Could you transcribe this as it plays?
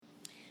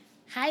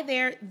Hi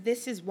there,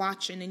 this is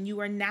Watchin, and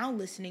you are now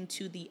listening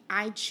to the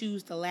I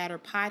Choose the Latter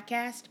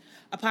podcast,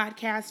 a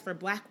podcast for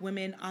Black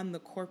women on the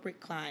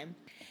corporate climb.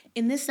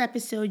 In this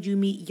episode, you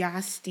meet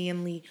Yas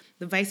Stanley,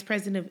 the Vice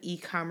President of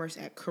E-commerce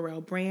at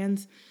Corel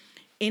Brands.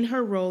 In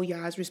her role,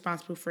 Yas is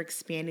responsible for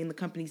expanding the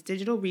company's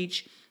digital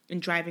reach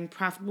and driving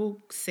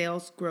profitable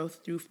sales growth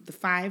through the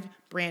 5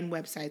 brand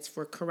websites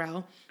for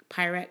Corel,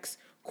 Pyrex,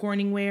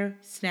 Corningware,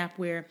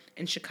 Snapware,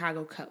 and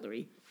Chicago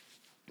Cutlery.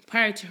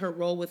 Prior to her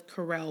role with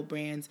Corel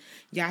Brands,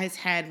 Yas has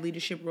had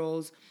leadership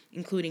roles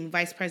including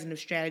Vice President of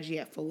Strategy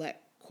at Follett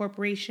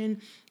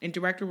Corporation and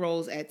director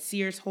roles at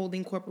Sears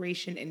Holding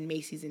Corporation and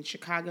Macy's in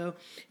Chicago,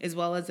 as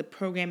well as a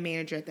program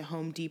manager at the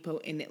Home Depot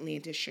in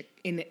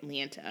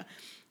Atlanta.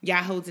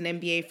 Yas holds an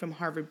MBA from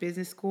Harvard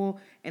Business School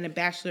and a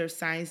Bachelor of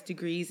Science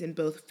degrees in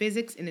both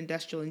physics and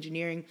industrial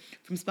engineering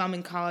from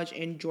Spelman College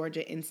and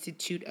Georgia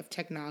Institute of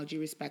Technology,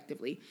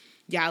 respectively.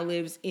 Yas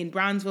lives in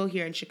Bronzeville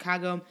here in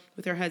Chicago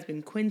with her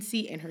husband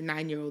Quincy and her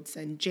 9-year-old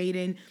son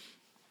Jaden.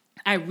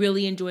 I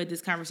really enjoyed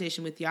this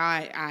conversation with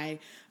Yas. I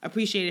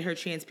appreciated her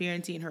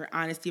transparency and her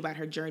honesty about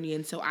her journey,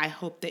 and so I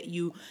hope that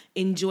you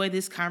enjoy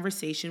this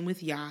conversation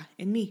with Yas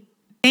and me.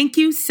 Thank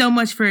you so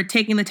much for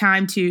taking the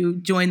time to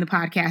join the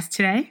podcast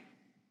today.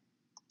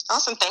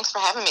 Awesome. Thanks for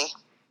having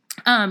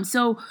me.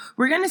 So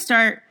we're going to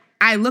start.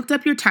 I looked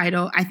up your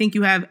title. I think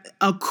you have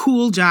a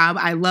cool job.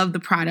 I love the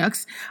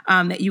products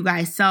that you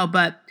guys sell,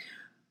 but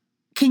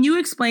can you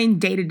explain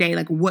day to day,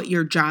 like what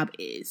your job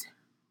is?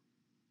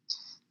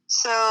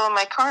 So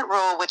my current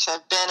role, which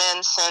I've been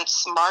in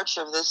since March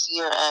of this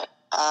year,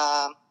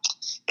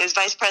 is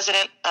Vice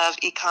President of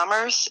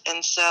E-commerce.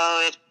 And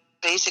so it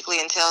basically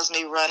entails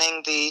me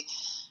running the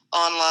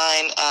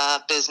online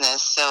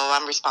business. So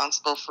I'm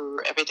responsible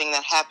for everything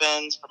that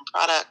happens from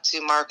product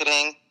to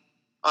marketing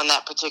on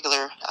that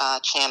particular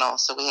channel.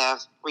 So we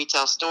have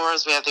retail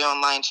stores, we have the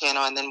online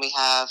channel, and then we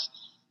have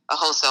a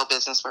wholesale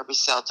business where we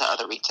sell to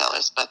other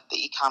retailers. But the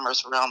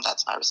e-commerce realm,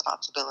 that's my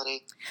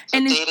responsibility. So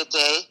and day to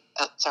day,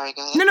 sorry,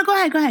 go ahead. No, go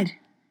ahead.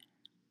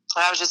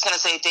 I was just going to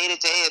say day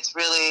to day, it's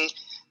really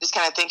just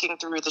kind of thinking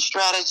through the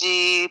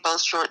strategy,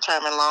 both short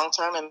term and long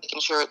term, and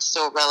making sure it's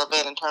still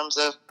relevant in terms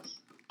of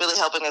really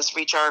helping us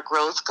reach our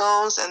growth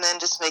goals, and then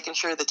just making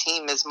sure the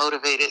team is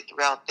motivated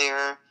throughout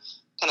their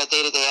kind of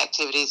day-to-day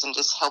activities and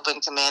just helping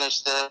to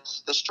manage the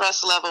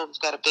stress level. We've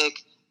got a big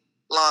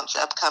launch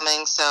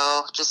upcoming,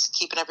 so just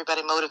keeping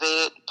everybody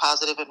motivated,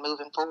 positive, and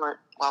moving forward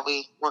while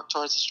we work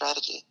towards the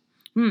strategy.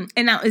 And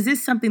now, is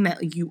this something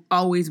that you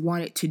always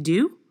wanted to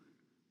do?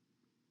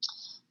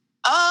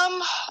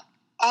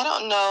 I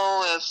don't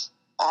know if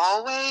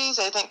always.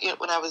 I think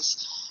when I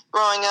was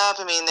growing up,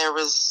 there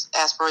was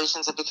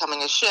aspirations of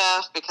becoming a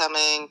chef,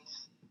 becoming,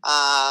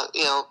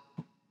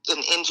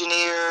 an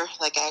engineer.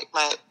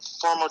 My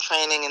formal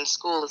training in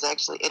school is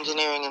actually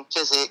engineering and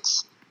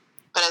physics.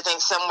 But I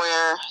think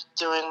somewhere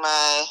during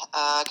my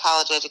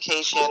college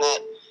education, I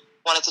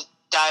wanted to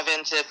dive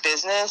into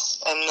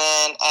business, and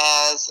then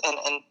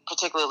and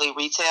particularly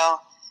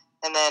retail.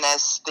 And then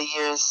as the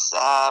years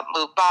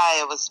moved by,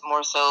 it was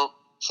more so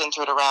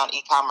centered around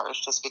e-commerce,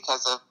 just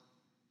because of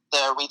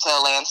the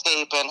retail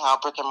landscape and how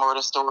brick and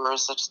mortar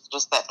stores,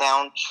 just that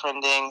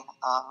downtrending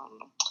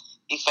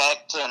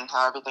effect, and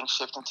how everything's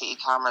shifting to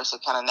e-commerce,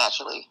 it kind of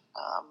naturally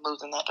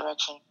moves in that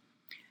direction.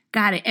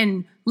 Got it.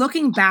 And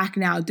looking back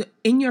now,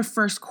 in your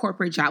first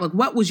corporate job,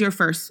 what was your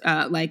first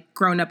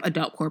grown-up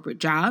adult corporate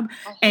job?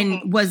 Mm-hmm.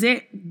 And was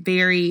it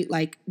very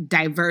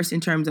diverse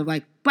in terms of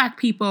Black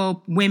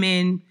people,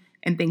 women,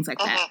 and things like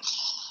that?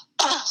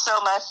 So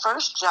my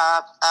first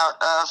job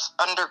out of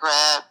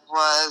undergrad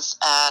was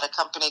at a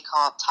company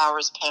called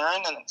Towers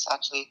Perrin, and it's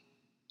actually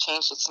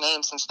changed its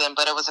name since then,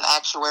 but it was an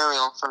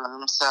actuarial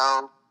firm.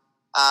 So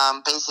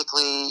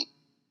basically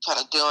kind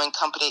of doing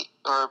company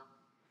or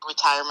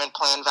retirement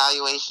plan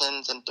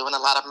valuations and doing a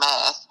lot of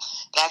math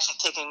and actually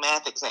taking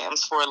math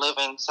exams for a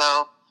living.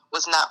 So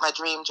was not my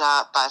dream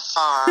job by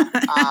far.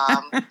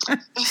 And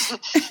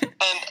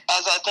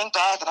as I think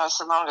back, and that was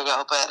so long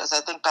ago, but as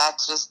I think back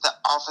to just the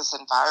office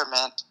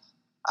environment,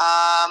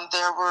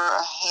 there were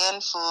a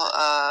handful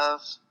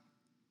of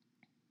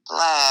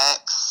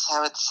Blacks,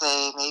 I would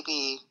say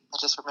maybe, I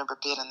just remember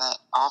being in that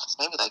office,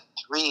 maybe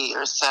 3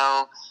 or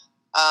so.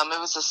 It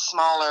was a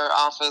smaller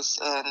office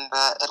in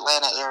the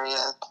Atlanta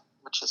area,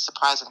 which is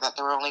surprising that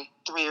there were only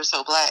 3 or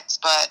so Blacks.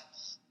 But,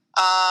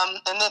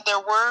 and that there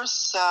were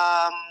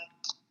some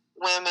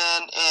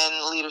women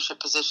in leadership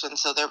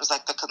positions. So there was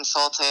the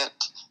consultant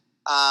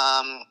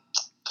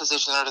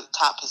position or the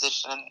top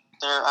position. And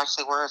there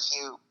actually were a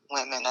few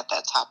women at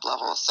that top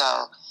level.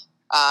 So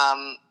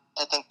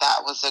I think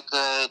that was a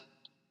good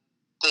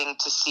thing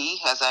to see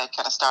as I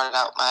kind of started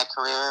out my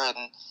career.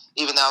 And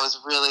even though I was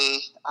really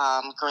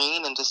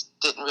green and just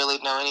didn't really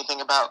know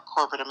anything about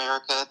corporate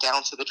America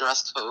down to the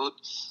dress code,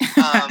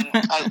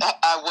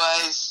 I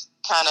was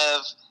kind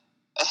of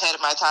ahead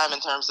of my time in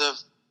terms of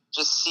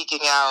just seeking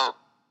out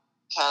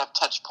kind of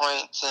touch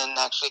points and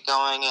actually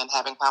going and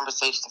having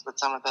conversations with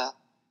some of the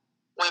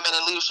women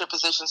in leadership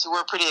positions who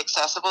were pretty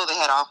accessible. They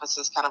had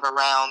offices kind of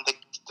around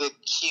the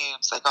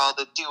cubes, like all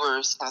the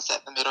doers kind of sat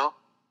in the middle.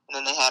 And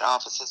then they had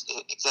offices,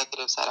 the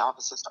executives had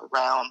offices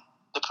around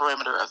the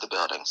perimeter of the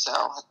building. So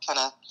I kind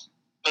of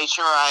made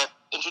sure I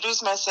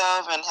introduced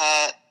myself and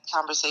had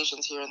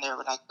conversations here and there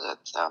when I could.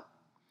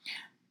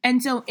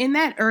 And so in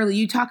that early,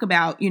 you talk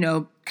about,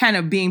 kind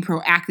of being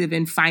proactive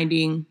in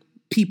finding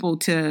people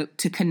to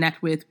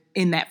connect with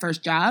in that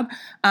first job.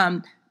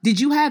 Did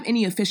you have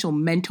any official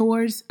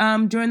mentors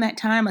during that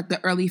time, like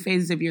the early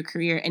phases of your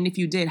career? And if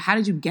you did, how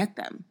did you get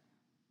them?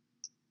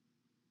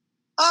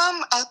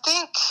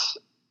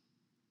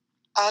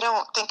 I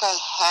don't think I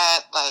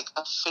had like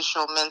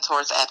official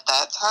mentors at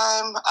that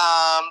time.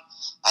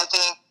 I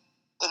think,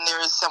 and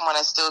there is someone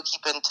I still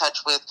keep in touch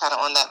with kind of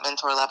on that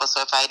mentor level.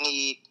 So if I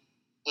need,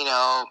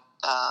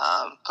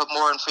 put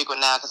more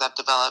infrequent now because I've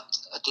developed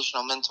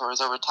additional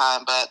mentors over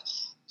time. But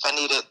if I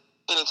needed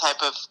any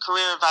type of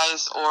career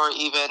advice or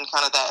even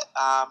kind of that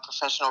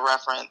professional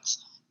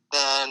reference,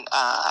 then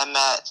I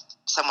met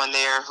someone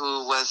there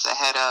who was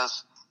ahead of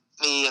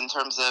me in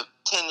terms of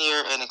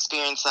tenure and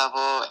experience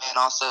level and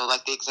also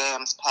like the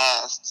exams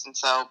passed. And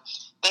so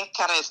I think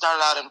kind of it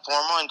started out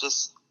informal and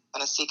just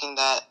kind of seeking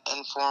that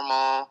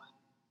informal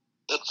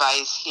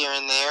advice here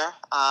and there.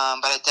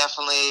 But I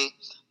definitely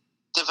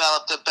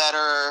developed a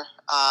better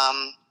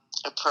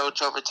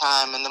approach over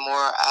time. And the more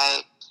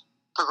I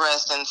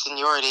progressed in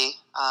seniority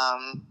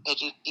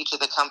at each of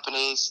the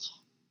companies,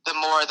 the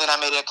more that I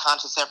made a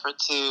conscious effort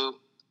to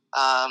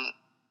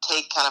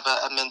take kind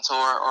of a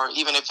mentor, or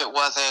even if it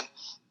wasn't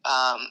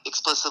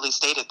explicitly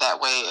stated that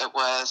way, it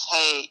was,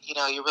 hey,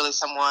 you're really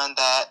someone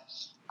that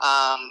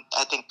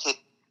I think could,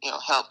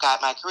 help guide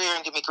my career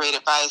and give me great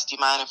advice. Do you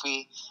mind if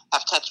we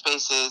have touch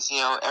bases,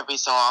 every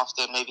so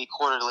often, maybe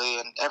quarterly?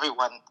 And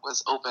everyone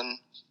was open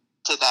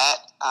to that.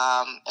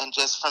 And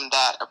just from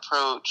that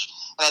approach,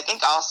 and I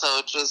think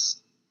also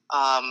just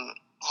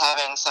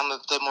having some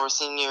of the more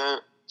senior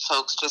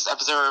folks just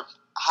observe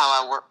how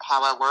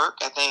I work.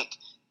 I think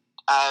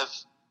I've,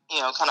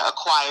 kind of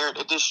acquired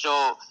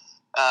additional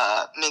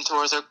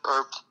mentors or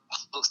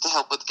folks to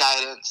help with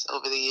guidance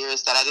over the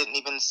years that I didn't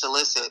even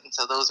solicit. And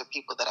so those are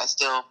people that I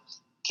still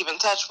keep in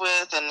touch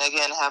with and,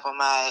 again, have on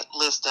my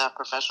list of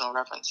professional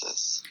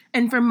references.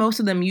 And for most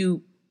of them,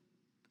 you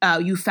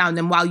found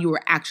them while you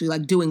were actually,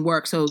 like, doing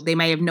work. So they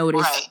may have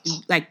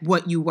noticed, like,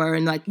 what you were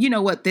and, like,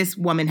 what, this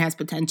woman has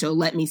potential.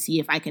 Let me see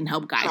if I can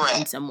help guide her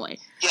in some way.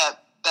 Yeah,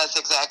 that's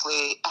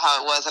exactly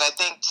how it was. And I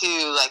think,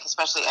 too, like,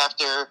 especially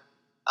after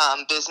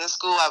business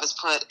school, I was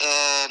put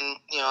in,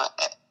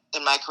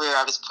 in my career,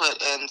 I was put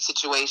in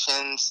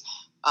situations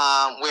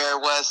where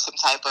it was some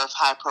type of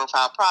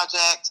high-profile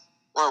project,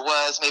 or it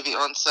was maybe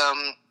on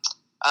some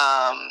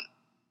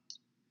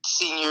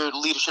senior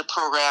leadership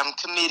program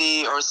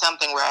committee or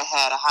something where I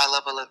had a high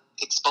level of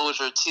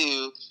exposure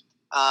to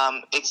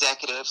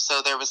executives.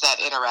 So there was that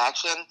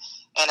interaction.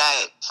 And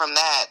I, from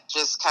that,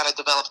 just kind of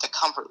developed a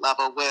comfort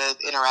level with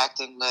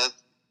interacting with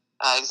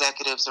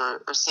executives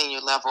or senior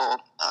level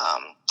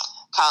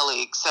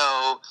colleagues.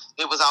 So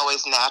it was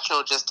always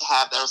natural just to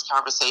have those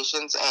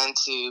conversations and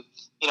to,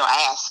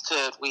 ask,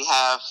 could we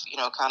have,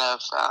 kind of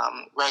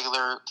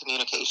regular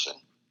communication.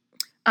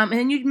 And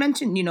then you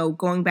mentioned,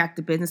 going back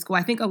to business school.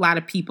 I think a lot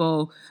of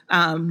people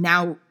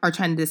now are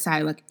trying to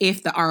decide, like,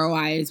 if the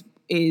ROI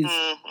is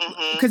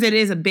because it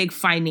is a big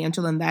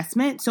financial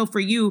investment. So for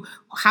you,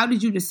 how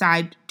did you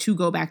decide to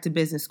go back to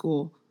business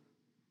school?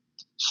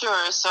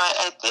 Sure. So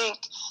I think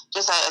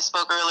I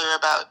spoke earlier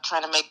about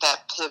trying to make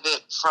that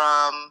pivot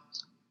from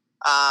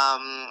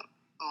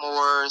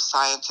more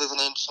sciences and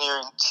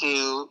engineering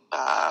to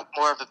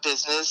more of a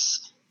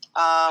business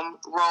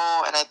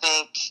role. And I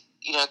think,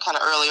 kind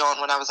of early on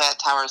when I was at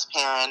Towers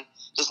Perrin,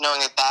 just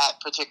knowing that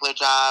particular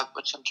job,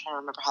 which I'm trying to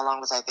remember how long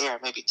was I there,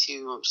 maybe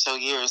 2 or so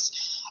years,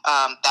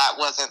 that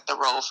wasn't the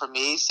role for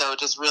me. So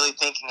just really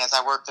thinking as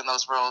I worked in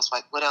those roles,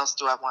 like, what else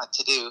do I want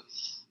to do?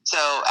 So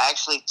I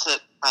actually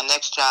took my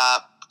next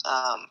job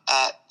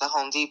at the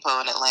Home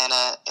Depot in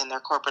Atlanta in their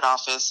corporate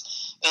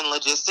office in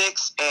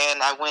logistics.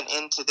 And I went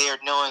into there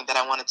knowing that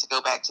I wanted to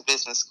go back to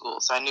business school.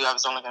 So I knew I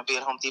was only going to be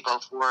at Home Depot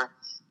for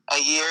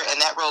a year.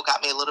 And that role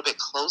got me a little bit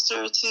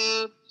closer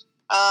to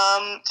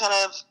kind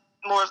of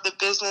more of the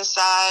business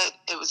side.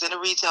 It was in a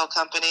retail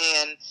company,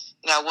 and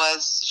I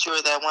was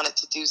sure that I wanted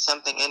to do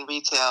something in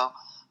retail.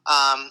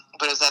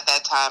 But it was at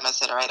that time I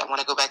said, all right, I want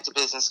to go back to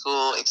business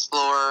school,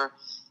 explore,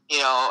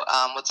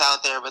 what's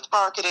out there with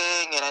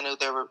marketing. And I knew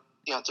there were,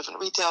 different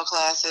retail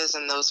classes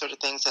and those sort of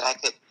things that I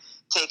could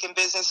take in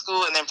business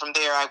school. And then from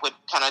there, I would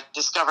kind of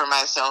discover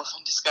myself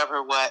and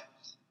discover what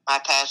my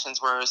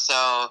passions were.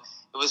 So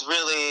it was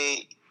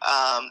really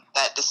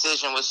that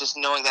decision was just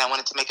knowing that I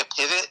wanted to make a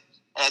pivot.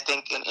 And I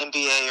think an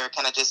MBA or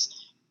kind of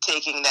just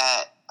taking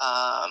that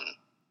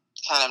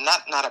kind of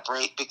not a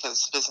break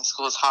because business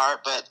school is hard,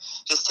 but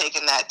just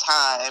taking that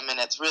time. And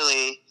it's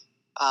really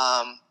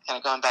kind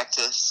of going back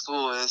to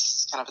school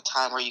is kind of a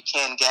time where you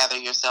can gather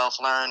yourself,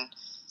 learn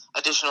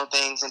additional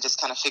things, and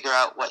just kind of figure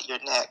out what your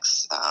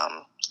next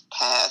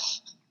path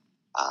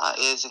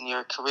is in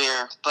your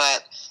career.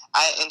 But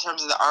in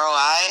terms of the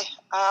ROI,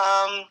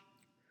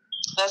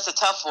 That's a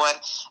tough one.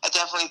 I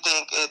definitely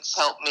think it's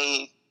helped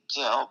me,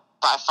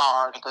 by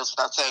far, and it goes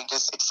without saying,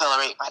 just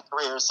accelerate my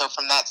career. So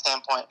from that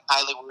standpoint,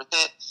 highly worth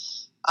it.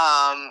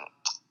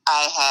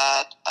 I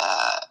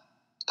had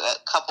a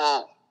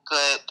couple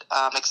good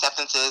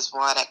acceptances,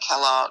 one at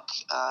Kellogg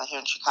here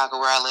in Chicago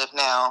where I live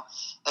now,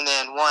 and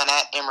then one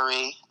at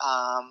Emory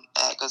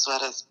at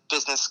Gozueta's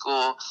Business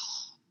School,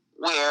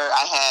 where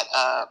I had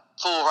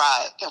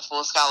a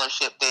full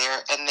scholarship there,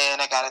 and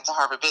then I got into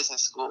Harvard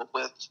Business School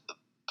with,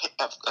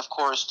 of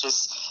course,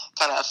 just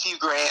kind of a few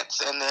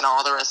grants and then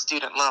all the rest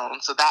student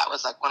loans. So that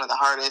was like one of the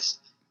hardest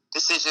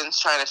decisions,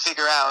 trying to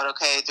figure out,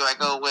 okay, do I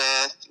go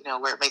with,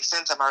 where it makes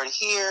sense, I'm already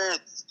here,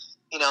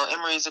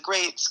 Emory's a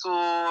great school,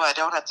 I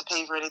don't have to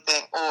pay for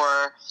anything,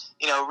 or,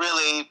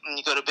 really, when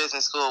you go to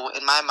business school,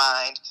 in my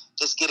mind,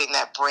 just getting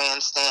that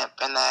brand stamp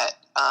and that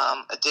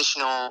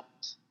additional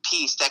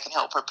piece that can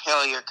help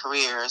propel your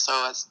career.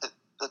 So as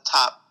the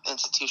top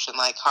institution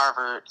like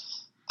Harvard,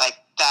 like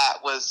that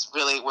was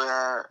really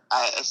where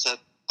I said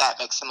that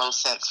makes the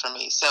most sense for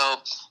me. So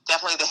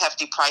definitely the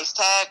hefty price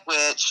tag,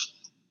 which,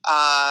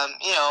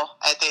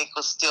 I think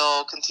will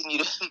still continue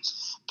to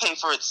pay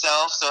for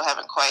itself. So I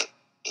haven't quite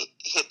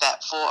hit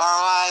that full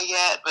ROI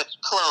yet, but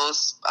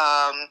close.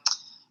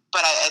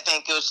 But I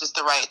think it was just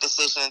the right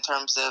decision in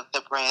terms of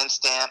the brand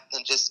stamp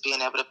and just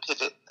being able to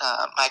pivot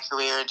my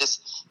career and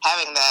just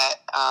having that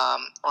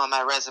on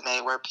my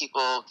resume where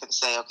people can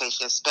say, okay,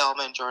 she has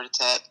Spelman, Georgia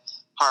Tech,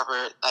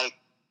 Harvard, like,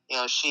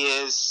 she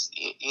is,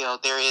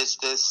 there is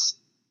this,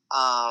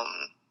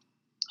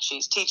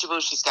 she's teachable,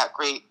 she's got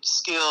great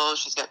skills,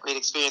 she's got great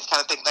experience,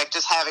 kind of thing. Like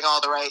just having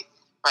all the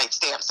right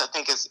stamps, I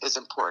think is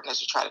important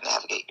as you try to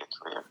navigate your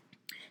career.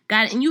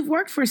 Got it. And you've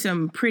worked for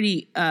some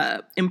pretty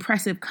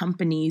impressive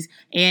companies.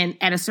 And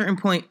at a certain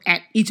point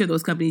at each of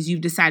those companies,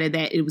 you've decided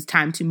that it was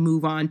time to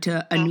move on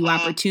to a new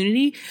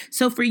opportunity.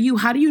 So for you,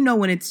 how do you know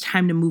when it's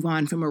time to move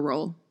on from a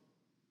role?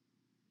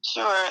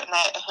 Sure. And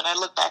when I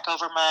look back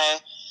over my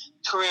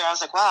career, I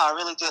was like, wow, I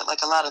really did like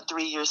a lot of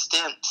 3-year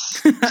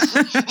stints.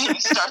 You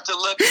start to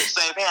look and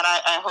say, man,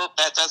 I hope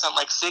that doesn't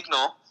like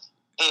signal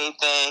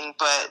anything.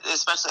 But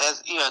especially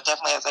as,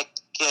 definitely as I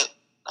get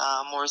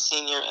more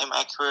senior in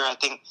my career, I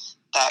think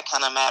that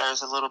kind of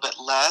matters a little bit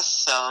less.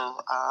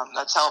 So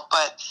that's helped.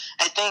 But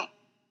I think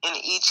in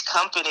each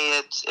company,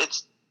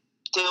 it's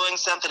doing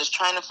something. It's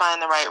trying to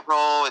find the right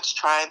role. It's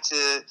trying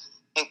to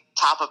think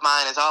top of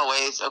mind as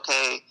always,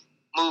 okay,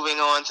 moving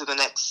on to the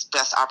next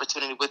best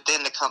opportunity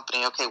within the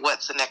company. Okay,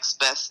 what's the next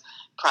best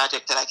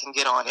project that I can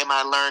get on? Am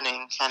I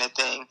learning, kind of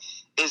thing?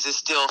 Is it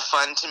still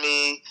fun to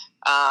me?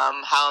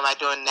 How am I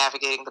doing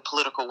navigating the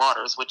political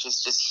waters, which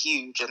is just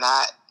huge. And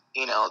that,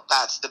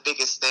 that's the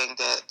biggest thing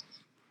that,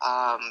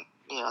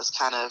 has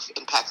kind of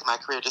impacted my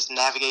career, just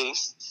navigating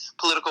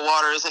political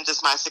waters and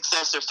just my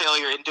success or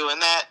failure in doing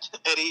that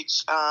at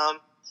each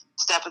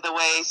step of the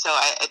way. So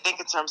I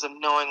think in terms of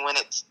knowing when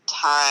it's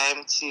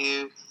time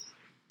to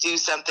do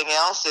something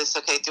else is,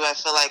 okay, do I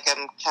feel like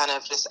I'm kind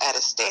of just at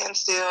a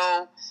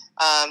standstill?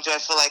 Do I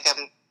feel like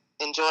I'm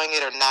enjoying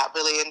it or not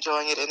really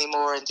enjoying it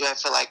anymore? And do I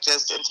feel like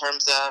just in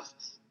terms of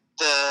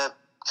the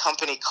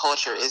company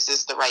culture, is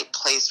this the right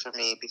place for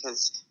me?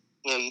 Because,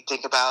 you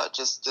think about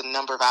just the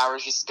number of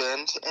hours you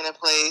spend in a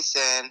place,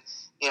 and,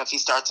 if you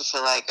start to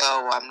feel like,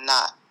 oh, I'm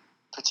not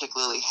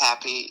particularly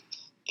happy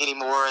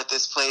anymore at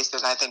this place,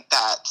 then I think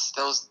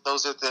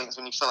those are things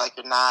when you feel like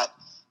you're not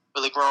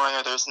really growing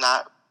or there's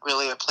not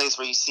really a place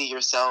where you see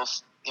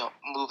yourself,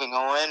 moving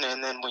on.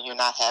 And then when you're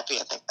not happy,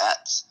 I think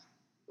that's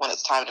when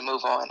it's time to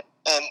move on.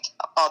 And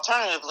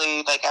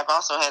alternatively, like I've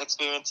also had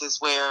experiences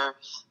where,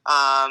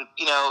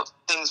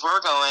 things were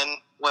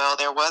going well,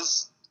 there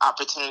was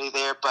opportunity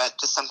there, but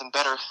just something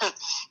better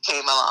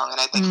came along.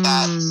 And I think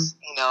that's,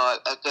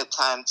 a good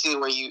time too,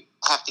 where you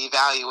have to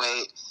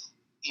evaluate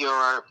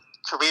your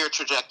career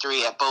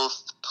trajectory at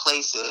both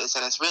places.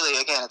 And it's really,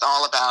 again, it's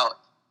all about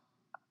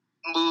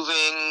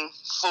moving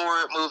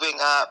forward, moving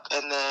up,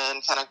 and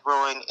then kind of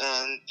growing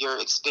in your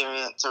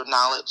experience or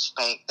knowledge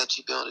bank that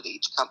you build at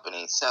each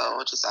company.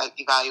 So just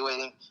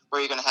evaluating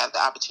where you're going to have the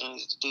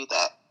opportunity to do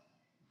that.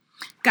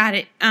 Got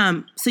it.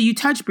 So you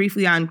touched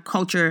briefly on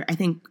culture, I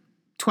think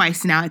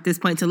twice now at this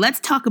point. So let's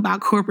talk about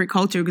corporate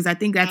culture, because I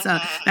think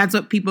that's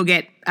what people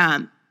get. I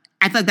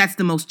feel like that's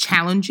the most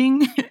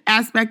challenging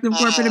aspect of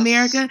corporate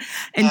America.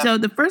 And so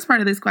the first part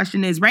of this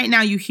question is, right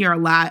now you hear a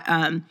lot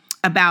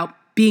about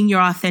being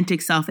your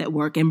authentic self at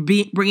work and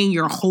bringing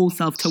your whole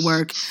self to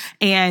work.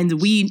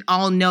 And we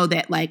all know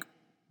that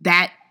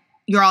that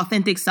your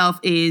authentic self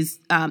is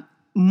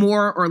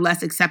more or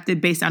less accepted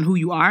based on who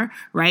you are,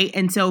 right?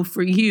 And so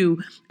for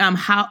you,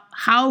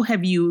 how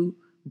have you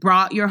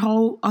brought your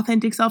whole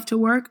authentic self to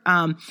work?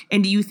 And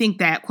do you think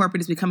that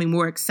corporate is becoming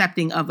more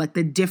accepting of like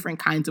the different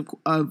kinds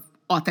of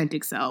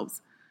authentic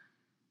selves?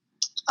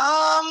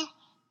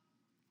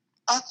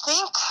 I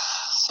think,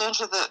 to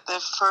answer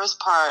the first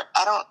part,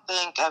 I don't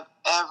think I've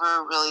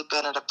ever really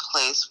been at a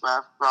place where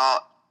I've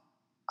brought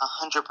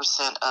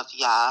 100% of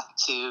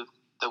to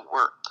the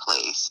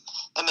workplace.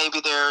 And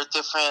maybe there are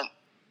different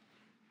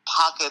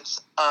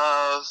pockets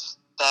of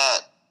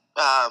that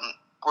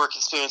work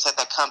experience at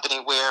that company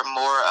where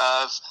more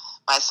of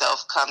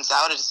myself comes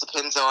out. It just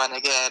depends on,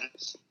 again,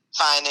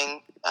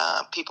 finding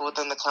people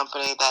within the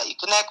company that you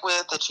connect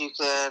with, that you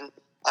can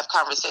have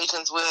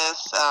conversations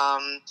with.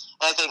 And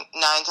I think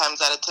 9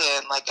 times out of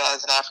 10, like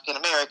as an African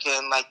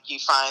American, like you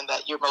find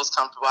that you're most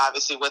comfortable,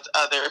 obviously, with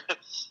other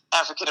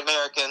African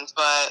Americans.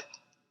 But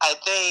I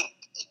think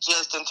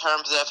just in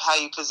terms of how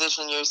you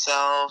position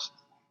yourself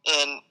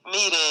in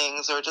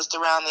meetings or just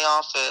around the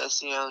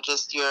office,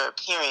 just your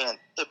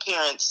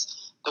appearance,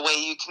 the way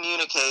you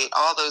communicate,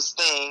 all those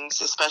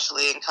things,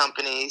 especially in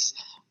companies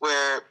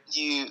where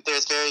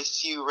there's very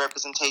few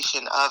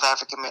representation of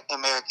African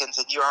Americans,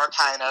 and you are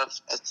kind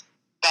of, as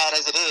bad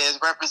as it is,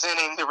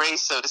 representing the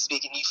race, so to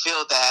speak, and you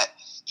feel that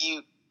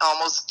you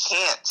almost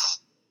can't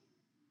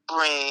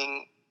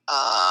bring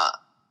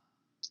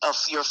of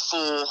your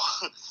full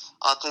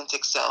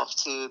authentic self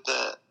to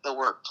the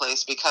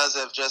workplace because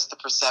of just the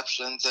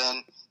perceptions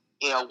and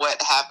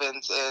what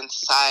happens in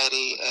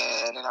society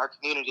and in our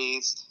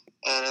communities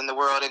and in the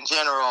world in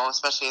general,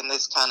 especially in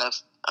this kind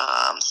of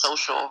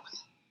social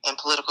and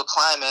political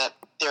climate.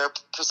 There are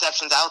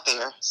perceptions out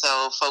there.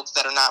 So folks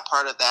that are not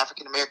part of the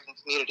African American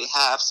community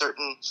have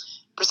certain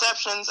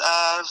perceptions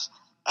of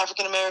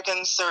African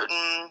Americans,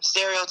 certain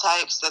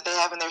stereotypes that they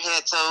have in their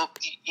head. So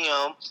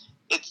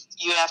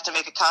you have to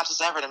make a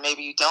conscious effort, and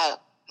maybe you don't.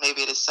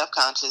 Maybe it is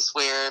subconscious,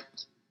 where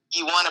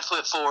you want to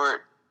put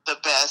forward the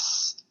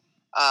best,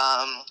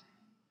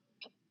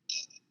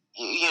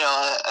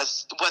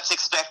 what's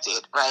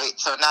expected, right?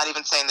 So not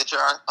even saying that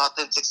your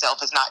authentic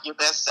self is not your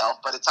best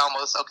self, but it's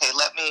almost, okay,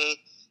 let me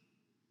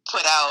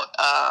put out,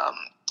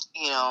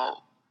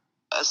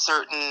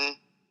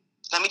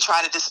 let me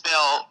try to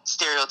dispel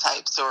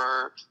stereotypes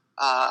or,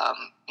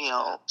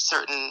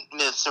 certain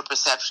myths or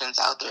perceptions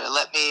out there.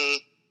 Let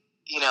me,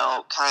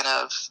 kind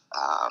of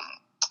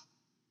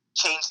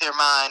change their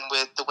mind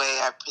with the way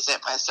I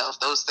present myself.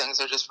 Those things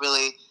are just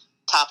really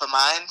top of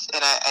mind.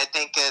 And I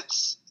think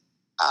it's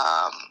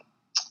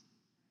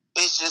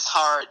just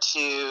hard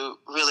to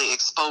really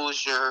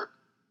expose your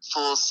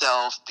full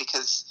self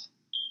because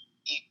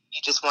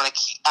you just want to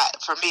keep,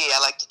 for me, I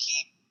like to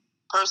keep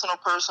personal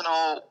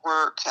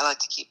work. I like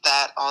to keep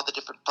that, all the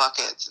different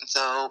buckets. And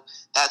so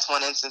that's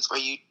one instance where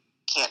you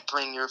can't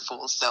bring your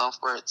full self,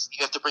 where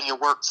you have to bring your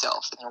work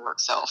self, and your work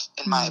self,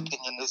 in my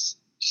opinion, is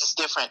just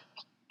different.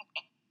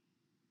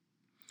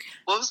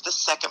 What was the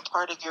second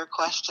part of your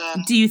question?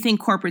 Do you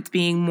think corporates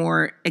being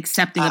more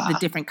accepting of the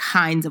different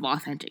kinds of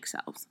authentic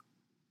selves?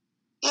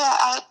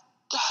 Yeah,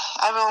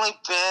 I've only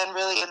been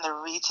really in the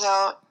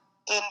retail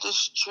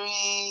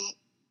industry,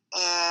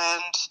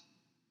 and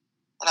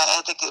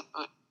I think it,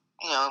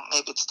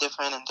 maybe it's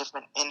different in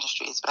different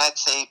industries, but I'd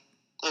say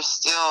there's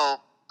still,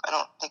 I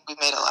don't think we've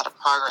made a lot of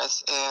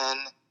progress in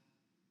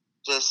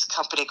just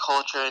company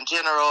culture in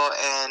general,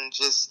 and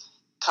just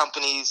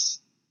companies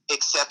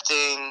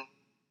accepting,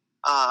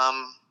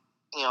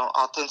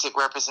 authentic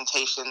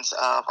representations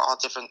of all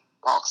different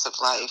walks of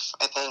life.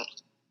 I think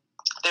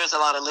there's a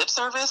lot of lip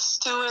service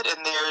to it,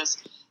 and there's,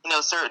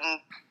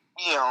 certain,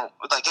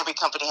 like every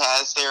company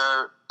has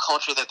their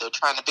culture that they're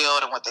trying to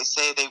build and what they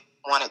say they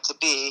want it to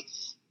be.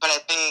 But I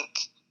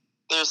think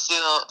there's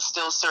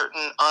still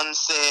certain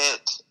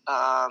unsaid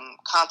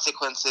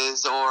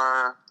consequences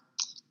or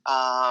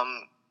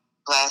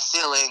glass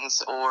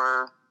ceilings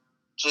or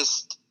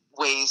just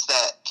ways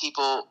that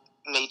people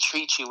may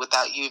treat you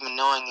without you even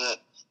knowing it,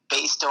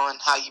 based on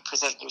how you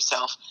present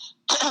yourself,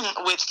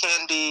 which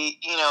can be,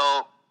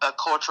 a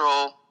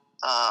cultural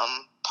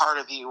part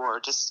of you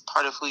or just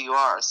part of who you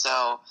are.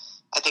 So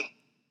I think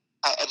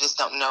I just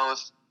don't know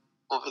if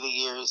over the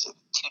years,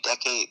 2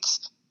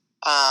 decades,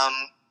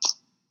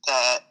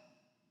 that,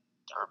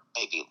 or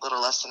maybe a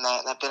little less than that,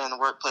 and I've been in the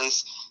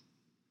workplace,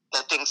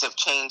 that things have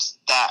changed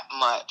that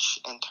much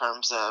in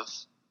terms of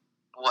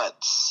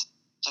what's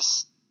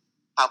just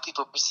how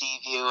people perceive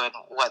you and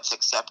what's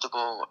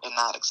acceptable and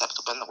not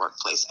acceptable in the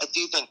workplace. I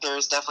do think there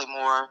is definitely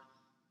more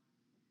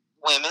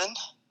women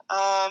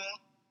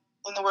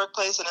in the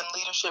workplace and in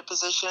leadership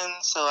positions,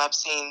 so I've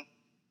seen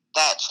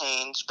that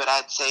change. But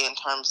I'd say in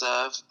terms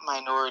of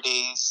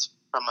minorities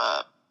from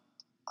a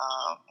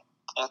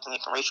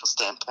ethnic and racial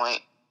standpoint,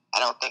 I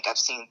don't think I've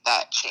seen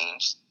that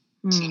change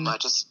too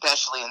much,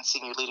 especially in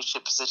senior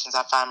leadership positions.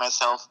 I find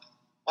myself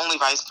only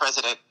Black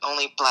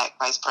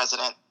vice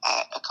president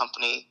at a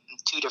company,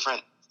 2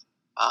 different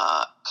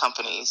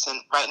companies. And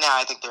right now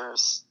I think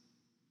there's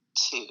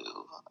 2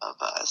 of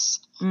us,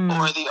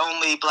 or the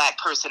only Black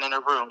person in a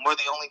room, or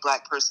the only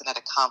Black person at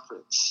a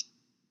conference,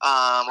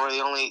 or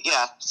the only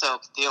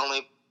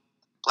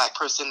Black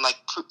person,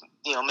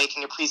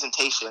 making a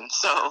presentation.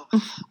 So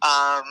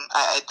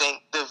I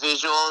think the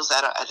visuals,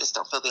 I just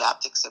don't feel the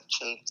optics have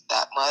changed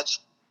that much,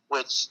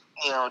 which,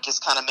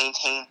 just kind of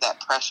maintains that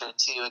pressure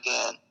to,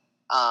 again,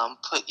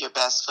 put your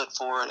best foot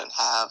forward and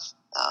have,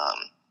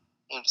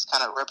 just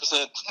kind of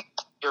represent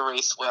your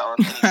race well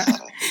in any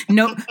setting.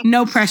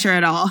 No pressure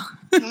at all.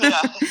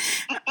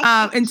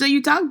 Yeah. And so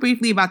you talked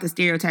briefly about the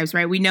stereotypes,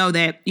 right? We know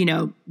that,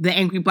 the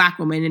angry Black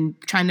woman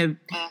and trying to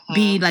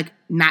be like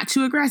not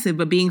too aggressive,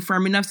 but being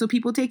firm enough so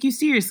people take you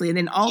seriously. And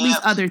then all these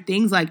other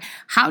things, like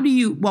how do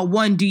you,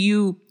 do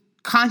you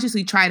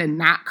consciously try to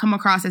not come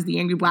across as the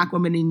angry Black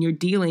woman in your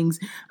dealings?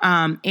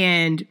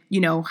 And,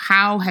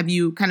 how have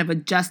you kind of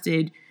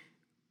adjusted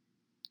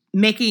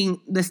making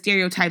the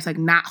stereotypes like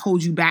not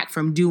hold you back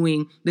from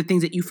doing the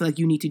things that you feel like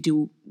you need to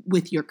do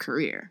with your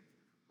career?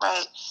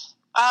 Right.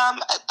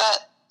 That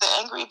the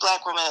angry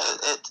Black woman,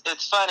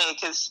 it's funny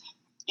because,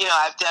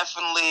 I've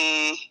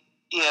definitely,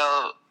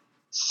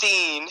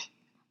 seen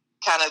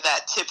kind of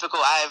that typical,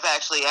 I've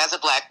actually, as a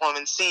Black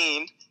woman,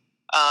 seen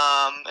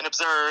and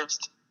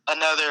observed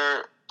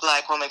another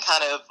Black woman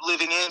kind of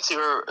living into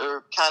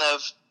or kind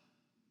of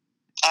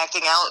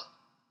acting out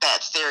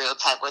that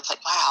stereotype where it's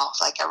like, wow,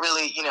 like I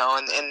really,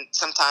 and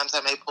sometimes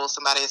I may pull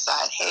somebody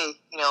aside, hey,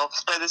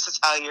 this is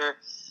how you're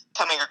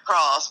coming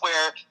across,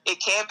 where it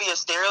can be a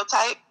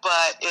stereotype,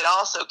 but it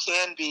also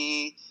can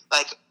be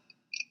like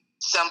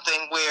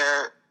something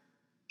where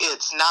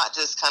it's not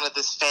just kind of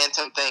this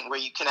phantom thing where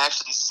you can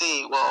actually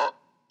see, well,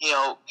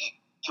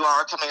 you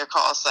are coming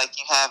across like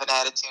you have an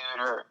attitude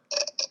or,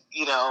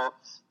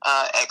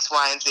 X,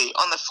 Y, and Z.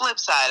 On the flip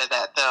side of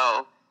that,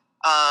 though,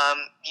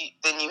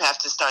 then you have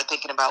to start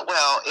thinking about,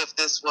 well, if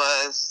this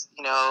was,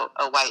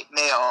 a white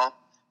male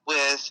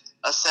with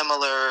a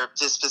similar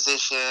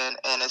disposition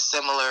and a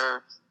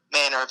similar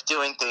manner of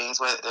doing things,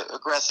 whether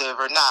aggressive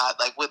or not,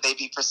 like would they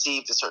be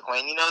perceived a certain way?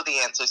 And the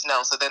answer is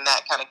no. So then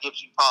that kind of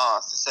gives you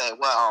pause to say,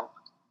 well,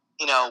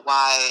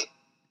 why,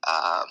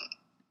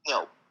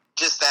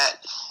 just that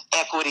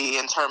equity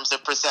in terms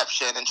of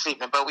perception and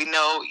treatment. But we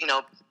know,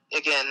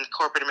 again,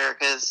 corporate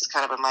America is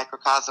kind of a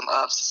microcosm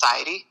of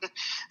society.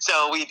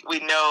 So we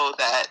know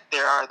that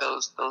there are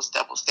those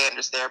double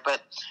standards there.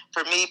 But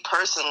for me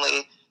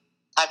personally,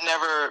 I've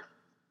never,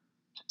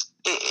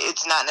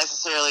 it's not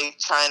necessarily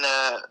trying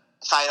to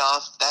fight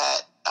off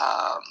that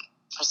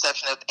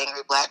perception of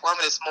angry Black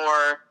woman. It's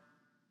more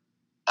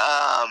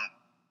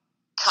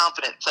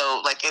confident.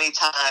 So like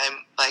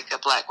anytime like a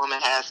Black woman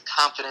has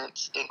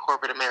confidence in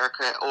corporate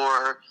America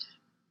or,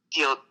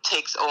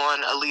 takes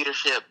on a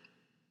leadership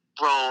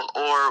role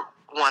or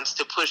wants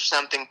to push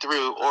something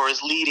through or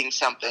is leading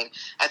something,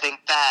 I think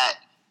that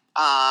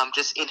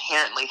just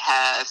inherently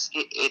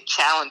it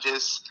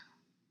challenges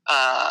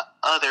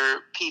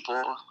other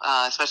people,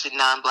 especially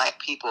non-Black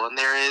people. And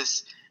there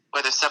is,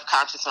 whether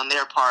subconscious on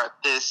their part,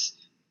 this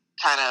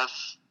kind of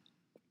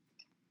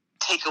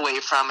takeaway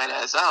from it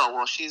as, oh,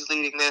 well, she's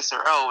leading this, or,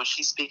 oh,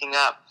 she's speaking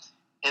up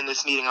in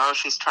this meeting, or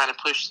she's trying to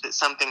push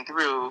something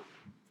through,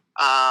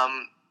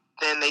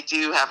 then they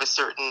do have a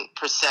certain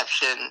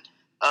perception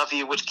of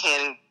you, which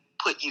can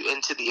put you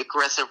into the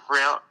aggressive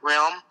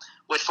realm,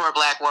 which for a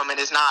Black woman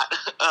is not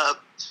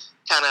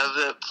kind of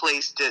the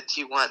place that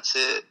you want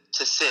to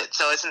sit.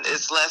 So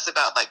it's less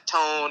about like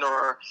tone,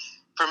 or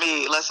for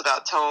me, less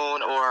about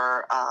tone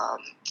or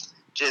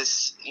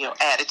just,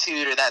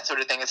 attitude or that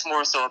sort of thing. It's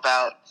more so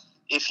about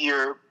if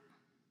you're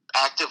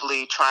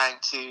actively trying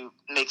to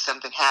make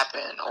something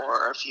happen,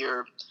 or if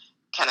you're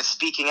kind of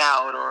speaking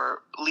out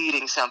or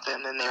leading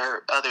something, then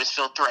others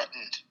feel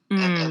threatened.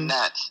 And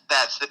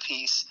that's the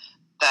piece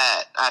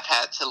that I've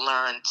had to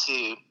learn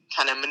to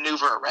kind of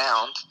maneuver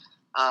around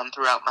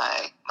throughout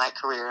my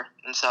career.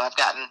 And so I've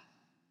gotten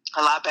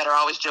a lot better. I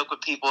always joke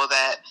with people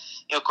that,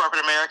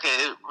 corporate America,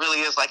 it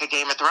really is like a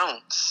Game of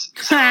Thrones.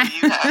 So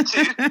you have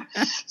to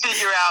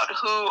figure out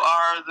who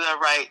are the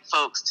right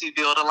folks to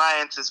build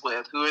alliances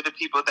with, who are the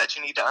people that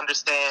you need to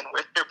understand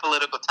where their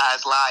political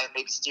ties lie and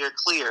maybe steer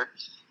clear.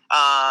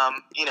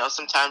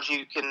 Sometimes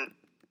you can,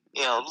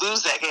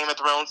 lose that Game of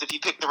Thrones if you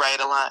pick the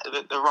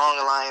wrong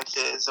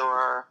alliances,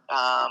 or,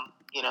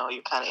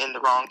 you're kind of in the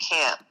wrong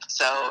camp.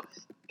 So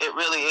it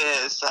really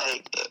is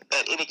like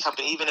at any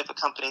company, even if a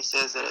company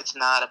says that it's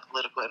not a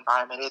political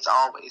environment, it's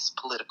always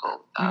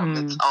political.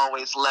 It's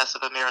always less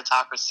of a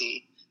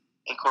meritocracy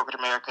in corporate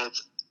America.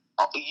 It's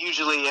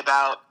usually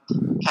about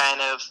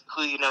kind of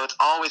who you know. It's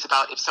always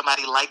about if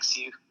somebody likes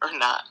you or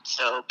not.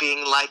 So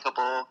being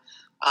likable,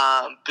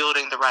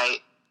 building the right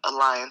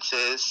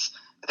alliances.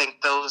 I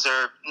think those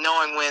are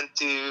knowing when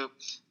to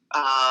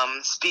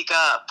speak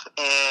up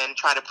and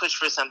try to push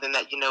for something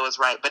that you know is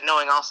right, but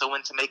knowing also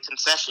when to make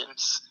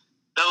concessions.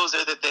 Those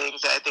are the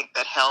things that I think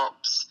that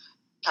helps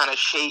kind of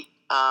shape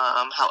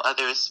how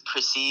others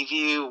perceive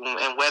you,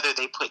 and whether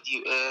they put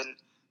you in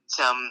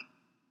some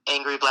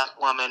angry Black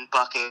woman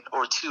bucket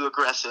or too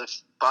aggressive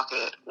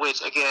bucket,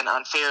 which again,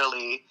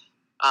 unfairly,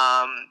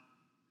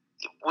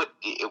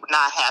 it would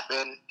not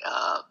happen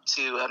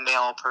to a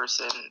male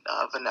person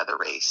of another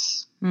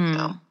race.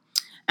 So.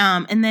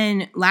 And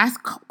then last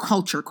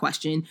culture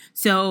question.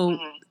 So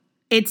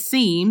it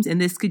seems,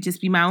 and this could just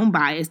be my own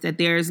bias, that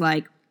there's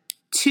like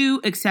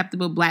two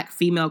acceptable Black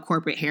female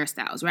corporate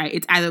hairstyles, right?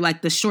 It's either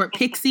like the short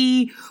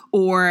pixie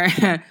or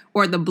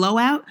the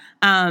blowout.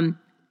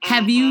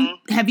 Have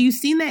you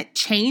seen that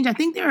change? I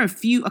think there are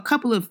a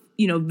couple of,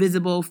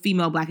 visible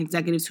female Black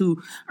executives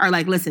who are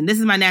like, listen, this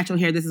is my natural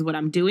hair, this is what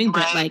I'm doing.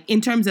 But like in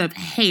terms of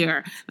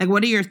hair, like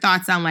what are your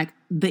thoughts on like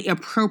the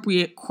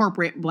appropriate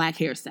corporate Black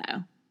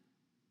hairstyle?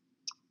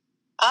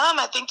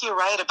 I think you're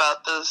right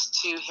about those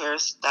two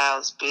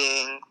hairstyles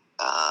being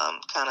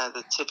kind of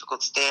the typical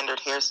standard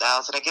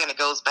hairstyles. And again, it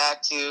goes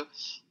back to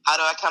how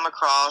do I come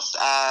across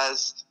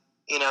as,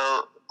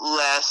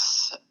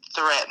 less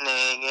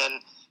threatening and,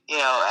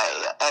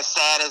 as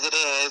sad as it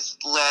is,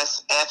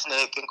 less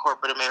ethnic in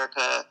corporate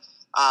America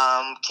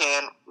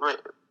can,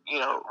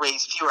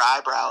 raise fewer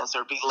eyebrows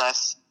or be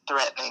less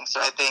threatening. So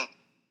I think,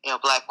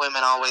 Black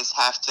women always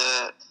have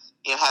to,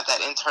 have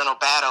that internal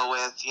battle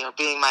with,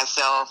 being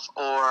myself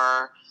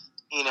or,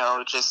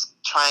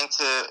 just trying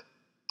to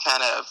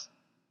kind of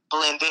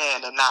blend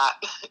in and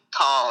not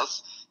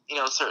cause,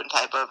 certain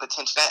type of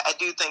attention. I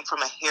do think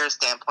from a hair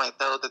standpoint,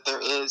 though, that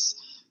there is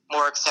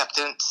more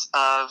acceptance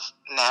of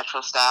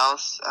natural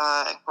styles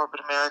in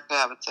corporate America,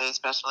 I would say,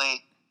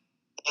 especially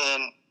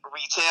in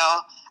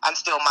retail. I'm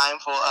still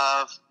mindful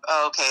of,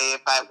 okay,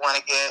 if I want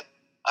to get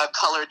a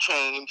color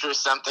change or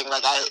something,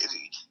 like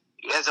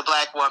as a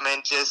Black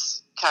woman,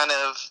 just kind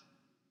of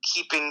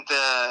keeping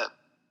the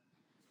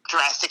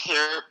drastic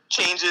hair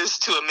changes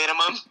to a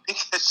minimum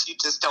because you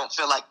just don't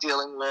feel like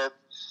dealing with,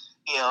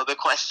 the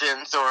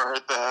questions or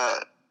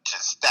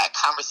just that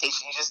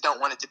conversation. You just don't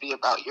want it to be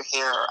about your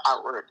hair or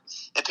outward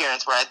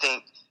appearance, where I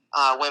think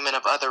women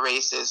of other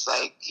races,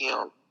 like,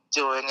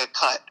 doing a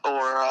cut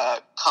or a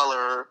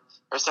color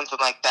or something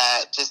like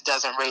that just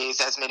doesn't raise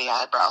as many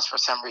eyebrows for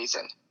some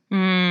reason.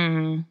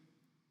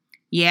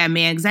 Yeah,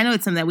 man, because I know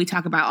it's something that we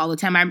talk about all the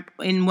time.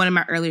 In one of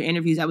my earlier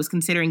interviews, I was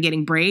considering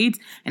getting braids,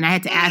 and I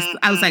had to ask,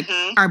 I was like,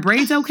 are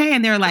braids okay?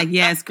 And they were like,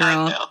 yes,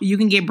 girl, you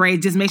can get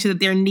braids. Just make sure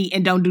that they're neat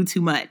and don't do too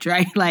much,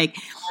 right? Like,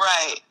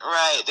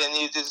 Right.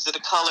 And is it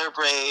a color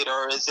braid,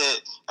 or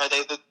are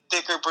they the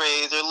thicker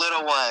braids or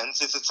little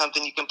ones? Is it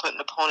something you can put in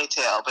a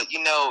ponytail? But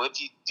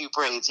if you do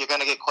braids, you're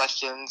going to get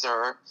questions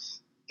or,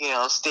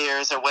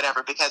 stares or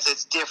whatever, because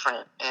it's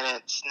different and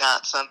it's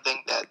not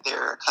something that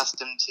they're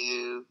accustomed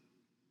to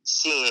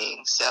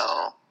seeing.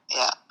 So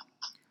yeah.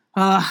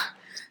 I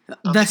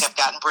think I've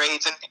gotten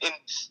braids and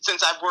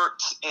since I've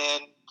worked in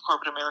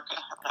corporate America,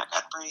 I've not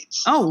gotten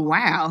braids. Oh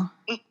wow.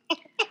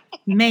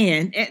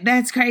 Man,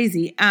 that's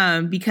crazy.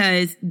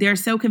 Because they're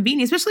so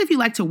convenient, especially if you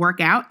like to work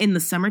out in the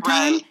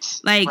summertime.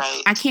 Right.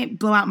 I can't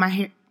blow out my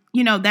hair.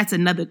 That's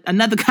another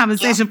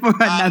conversation for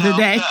another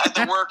day.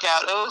 The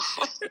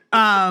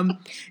workout.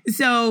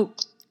 So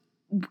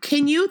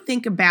can you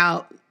think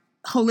about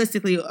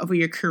holistically over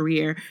your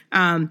career,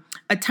 a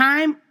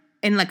time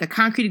and like a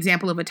concrete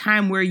example of a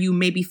time where you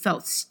maybe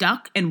felt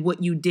stuck and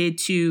what you did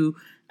to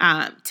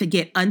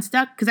get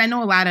unstuck? Because I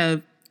know a lot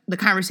of the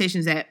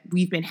conversations that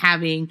we've been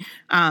having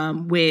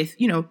with,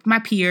 my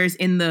peers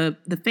in the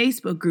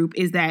Facebook group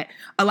is that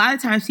a lot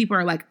of times people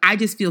are like, I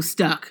just feel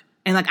stuck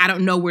and like, I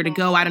don't know where to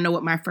go. I don't know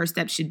what my first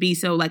step should be.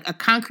 So like a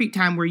concrete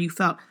time where you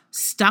felt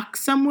stuck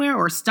somewhere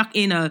or stuck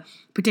in a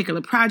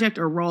particular project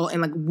or role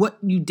and like what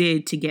you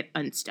did to get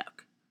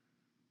unstuck.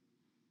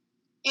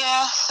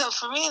 Yeah, so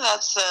for me,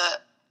 that's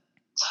a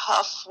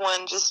tough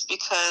one just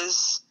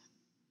because,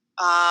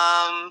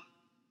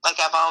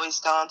 I've always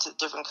gone to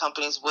different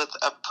companies with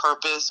a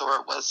purpose, or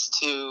it was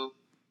to,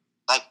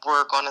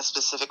 work on a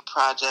specific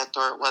project,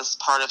 or it was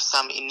part of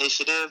some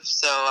initiative.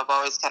 So I've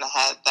always kind of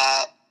had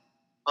that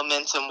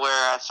momentum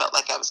where I felt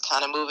like I was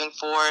kind of moving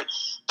forward.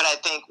 But I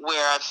think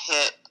where I've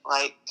hit,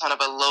 kind of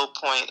a low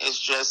point is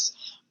just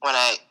when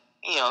I,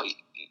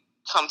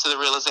 come to the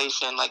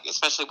realization,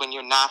 especially when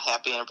you're not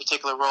happy in a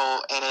particular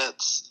role, and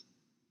it's,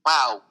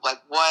 wow,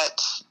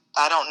 what,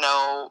 I don't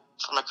know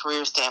from a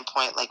career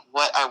standpoint,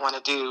 what I want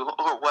to do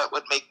or what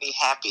would make me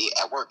happy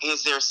at work.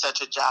 Is there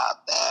such a job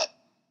that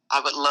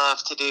I would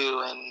love to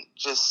do? And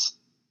just,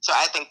 so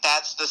I think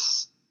that's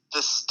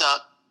the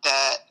stuck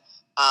that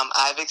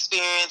I've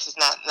experienced. Is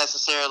not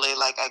necessarily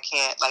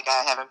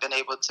I haven't been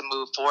able to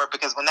move forward,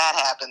 because when that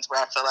happens,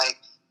 where I feel like,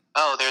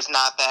 oh, there's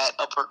not that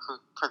upward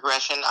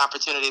progression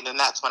opportunity, then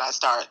that's when I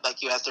start,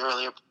 you asked the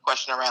earlier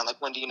question around,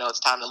 when do you know it's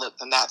time to look,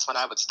 then that's when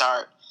I would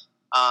start,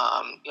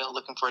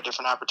 looking for a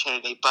different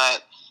opportunity.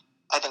 But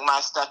I think my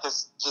stuff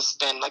has just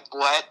been,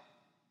 what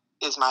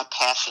is my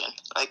passion?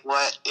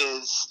 What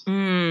is,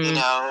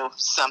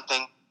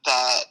 something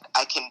that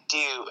I can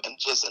do,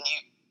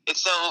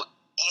 it's so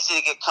easy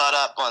to get caught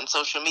up on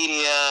social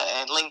media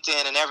and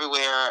LinkedIn and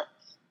everywhere,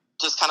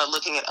 just kind of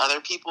looking at other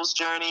people's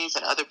journeys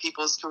and other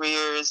people's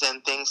careers,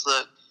 and things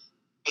look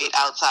great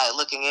outside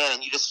looking in,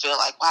 and you just feel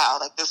like, wow,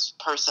 this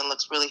person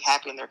looks really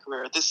happy in their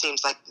career. This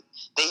seems like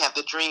they have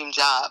the dream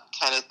job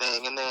kind of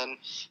thing. And then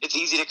it's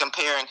easy to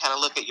compare and kind of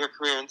look at your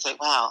career and say,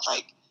 wow,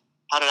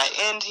 how did I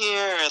end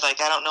here? Or I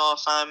don't know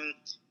if I'm,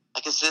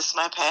 is this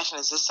my passion?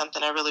 Is this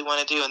something I really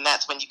want to do? And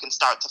that's when you can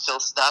start to feel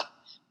stuck,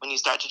 when you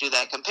start to do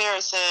that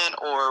comparison,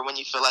 or when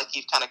you feel like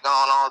you've kind of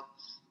gone all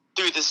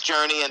through this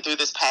journey and through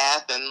this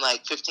path, and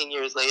like 15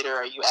 years later,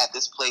 are you at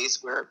this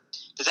place where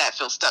does that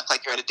feel stuck,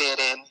 like you're at a dead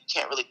end? You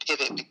can't really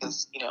pivot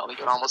because, you know,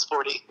 you're almost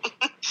 40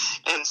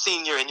 and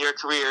senior in your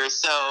career.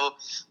 So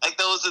like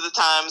those are the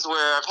times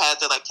where I've had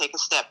to like take a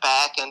step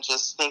back and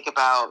just think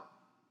about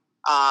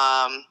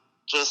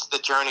just the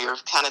journey, or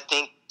kind of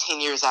think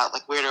 10 years out,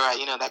 like where do I,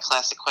 you know, that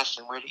classic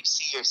question, where do you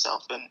see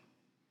yourself in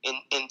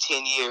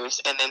 10 years?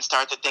 And then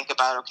start to think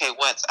about, okay,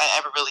 I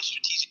have a really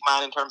strategic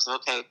mind in terms of,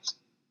 okay,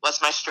 what's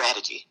my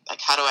strategy?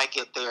 Like, how do I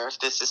get there? If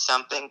this is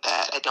something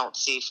that I don't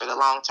see for the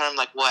long term,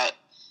 like what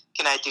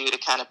can I do to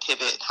kind of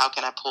pivot? How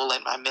can I pull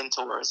in my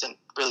mentors and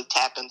really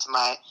tap into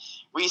my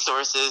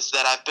resources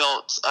that I've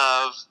built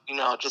of, you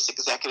know, just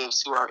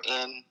executives who are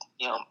in,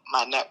 you know,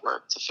 my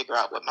network to figure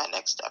out what my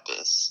next step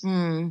is.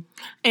 Mm.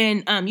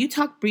 And you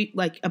talked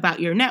about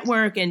your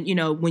network and, you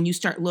know, when you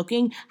start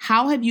looking,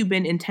 how have you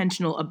been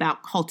intentional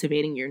about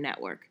cultivating your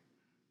network?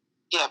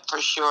 Yeah,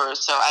 for sure.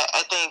 So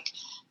I think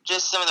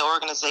just some of the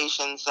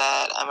organizations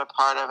that I'm a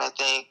part of, I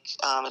think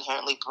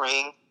inherently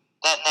bring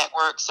that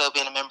network. So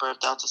being a member of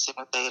Delta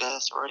Sigma Theta,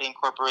 Sorority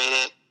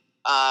Incorporated,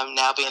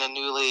 now being a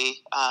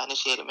newly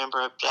initiated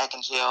member of Jack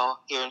and Jill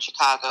here in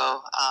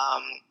Chicago,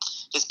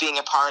 just being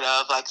a part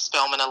of like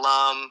Spelman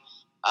alum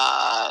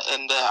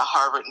and the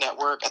Harvard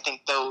network, I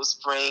think those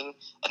bring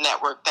a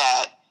network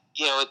that,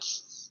 you know,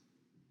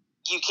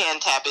 you can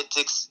tap it,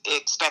 it's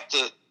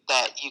expected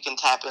that you can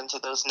tap into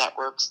those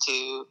networks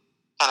to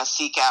kind of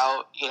seek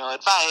out, you know,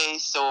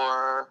 advice,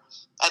 or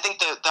I think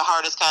the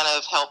hardest kind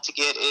of help to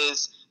get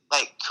is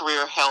like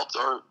career help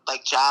or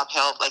like job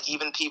help, like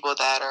even people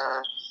that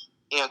are,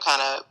 you know,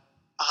 kind of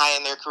high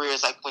in their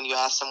careers, like when you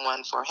ask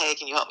someone for, hey,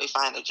 can you help me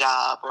find a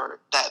job, or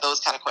those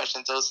kind of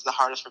questions, those are the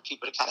hardest for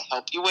people to kind of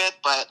help you with.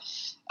 But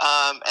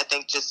I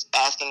think just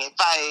asking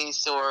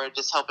advice or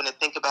just helping to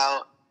think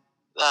about,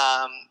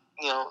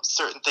 you know,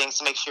 certain things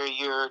to make sure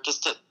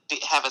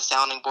have a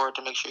sounding board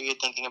to make sure you're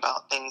thinking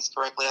about things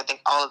correctly. I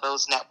think all of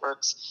those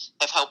networks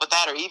have helped with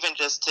that, or even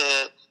just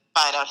to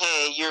find out,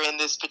 hey, you're in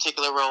this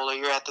particular role, or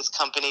you're at this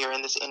company or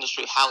in this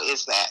industry. How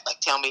is that? Like,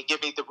 tell me,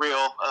 give me the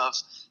real of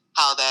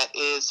how that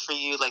is for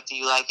you. Like, do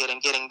you like it?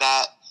 And getting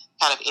that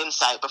kind of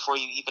insight before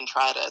you even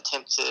try to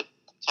attempt to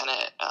kind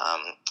of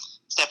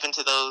step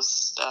into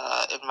those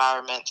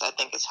environments, I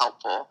think is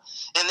helpful.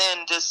 And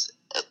then just,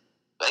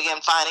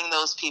 again, finding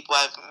those people.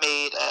 I've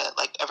made,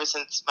 like ever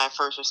since my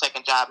first or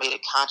second job, made a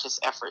conscious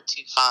effort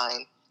to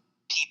find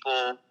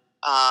people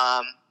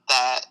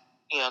that,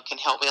 you know, can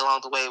help me along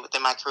the way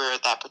within my career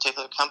at that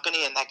particular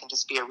company, and that can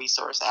just be a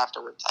resource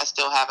afterwards. I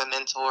still have a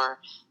mentor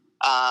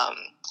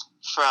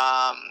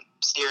from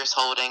Sears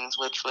Holdings,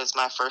 which was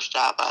my first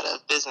job out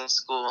of business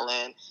school,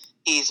 and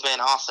he's been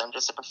awesome.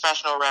 Just a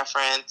professional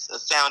reference, a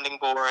sounding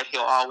board.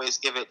 He'll always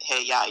give it,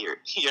 hey, yeah,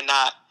 you're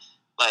not,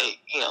 like,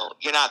 you know,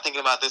 you're not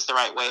thinking about this the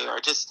right way, or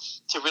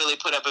just to really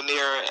put up a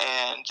mirror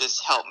and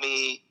just help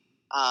me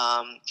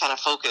kind of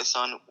focus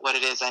on what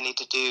it is I need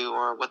to do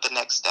or what the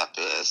next step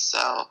is. So,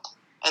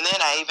 and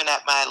then I even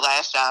at my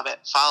last job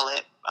at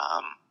Follett,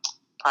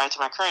 prior to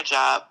my current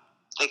job,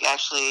 they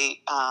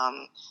actually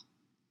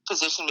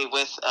positioned me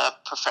with a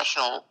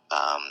professional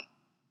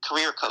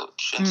career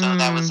coach. And so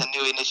that was a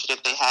new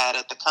initiative they had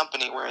at the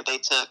company where they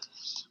took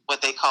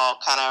what they call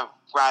kind of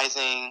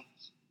rising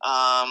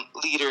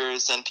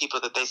leaders and people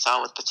that they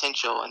saw with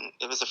potential. And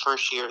it was the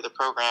first year of the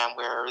program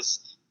where it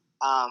was,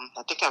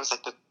 I think I was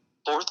like the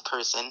fourth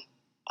person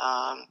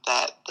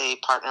that they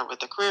partnered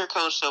with a career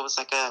coach. So it was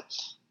like a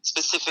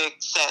specific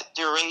set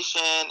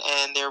duration,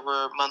 and there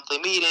were monthly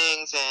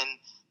meetings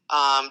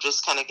and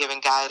just kind of giving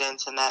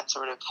guidance and that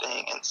sort of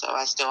thing. And so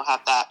I still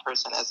have that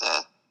person as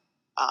a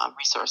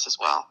resource as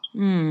well.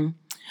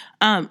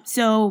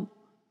 So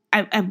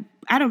I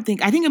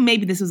think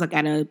maybe this was like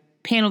at a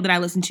panel that I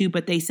listened to,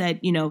 but they said,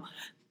 you know,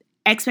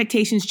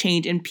 expectations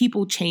change and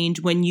people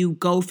change when you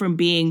go from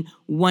being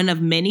one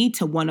of many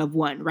to one of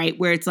one, right?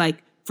 Where it's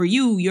like, for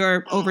you,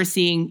 you're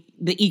overseeing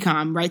the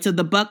e-com, right? So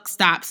the buck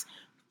stops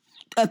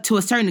to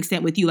a certain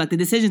extent with you. Like the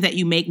decisions that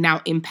you make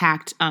now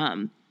impact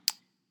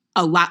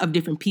a lot of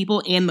different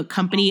people and the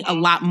company a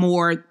lot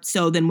more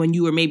so than when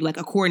you were maybe like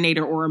a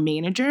coordinator or a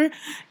manager.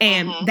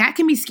 And that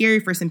can be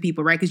scary for some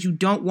people, right? Because you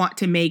don't want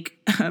to make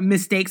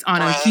mistakes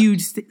on a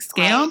huge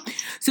scale.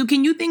 So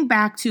can you think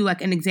back to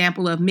like an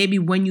example of maybe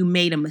when you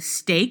made a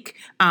mistake,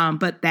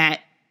 but that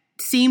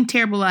seemed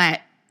terrible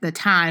at the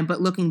time,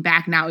 but looking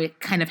back now, it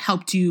kind of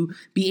helped you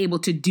be able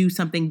to do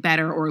something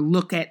better or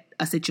look at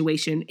a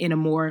situation in a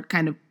more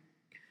kind of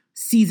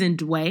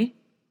seasoned way?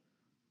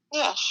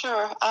 Yeah,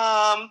 sure.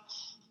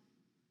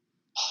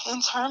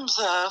 In terms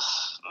of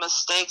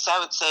mistakes, I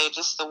would say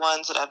just the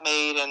ones that I've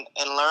made and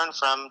learned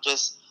from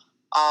just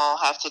all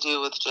have to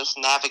do with just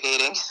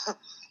navigating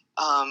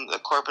the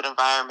corporate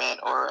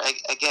environment, or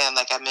again,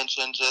 like I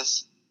mentioned,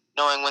 just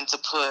knowing when to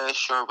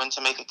push or when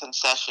to make a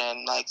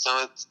concession. Like,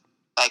 so it's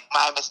like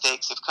my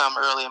mistakes have come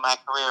early in my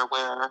career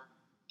where,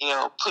 you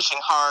know, pushing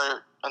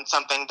hard on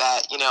something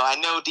that, you know, I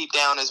know deep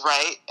down is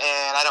right,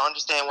 and I don't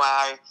understand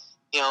why,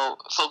 you know,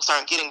 folks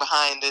aren't getting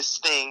behind this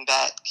thing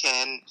that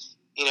can,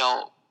 you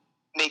know,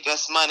 make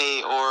us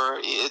money, or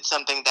it's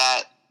something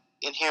that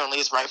inherently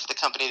is right for the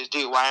company to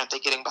do. Why aren't they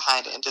getting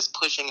behind it and just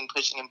pushing and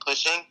pushing and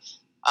pushing?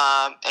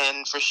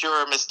 And for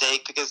sure a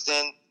mistake, because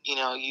then,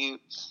 you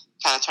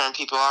kind of turn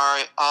people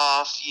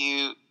off.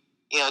 You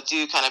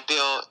do kind of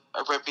build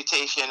a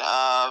reputation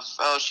of,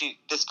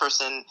 this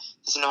person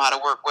doesn't know how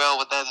to work well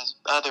with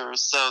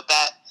others. So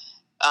that,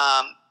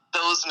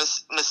 those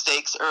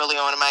mistakes early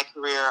on in my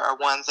career are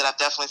ones that I've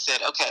definitely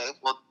said, okay,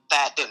 well,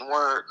 that didn't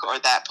work, or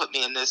that put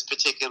me in this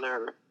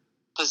particular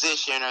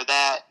position, or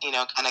that,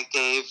 kind of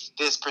gave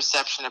this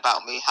perception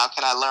about me. How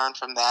can I learn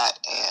from that?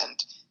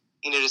 And,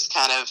 just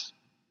kind of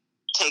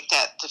take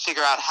that to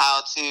figure out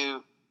how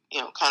to,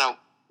 kind of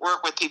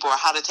work with people, or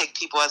how to take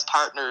people as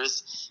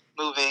partners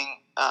moving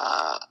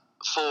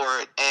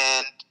forward.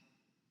 And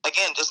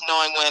again, just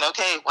knowing when,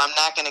 okay, well, I'm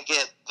not going to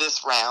get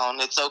this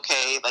round. It's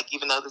okay. Like,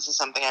 even though this is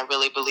something I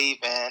really believe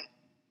in,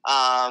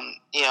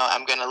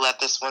 I'm going to let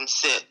this one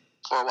sit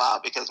for a while,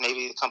 because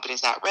maybe the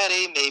company's not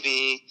ready.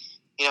 Maybe,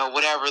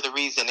 whatever the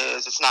reason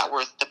is, it's not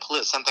worth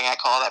something I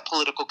call that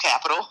political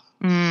capital.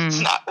 It's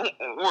not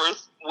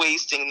worth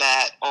wasting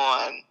that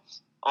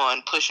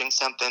on pushing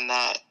something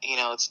that,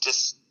 it's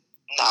just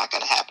not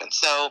going to happen.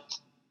 So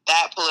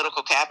that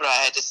political capital,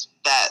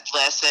 that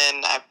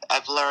lesson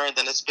I've learned,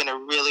 and it's been a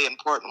really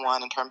important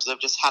one in terms of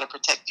just how to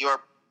protect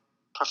your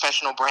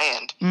professional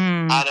brand,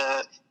 how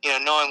to,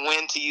 knowing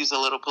when to use a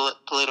little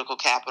political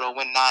capital,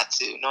 when not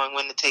to, knowing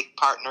when to take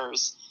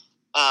partners,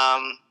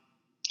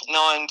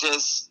 knowing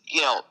just,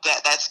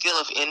 that skill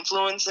of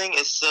influencing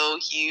is so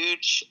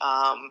huge,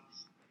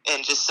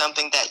 and just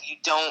something that you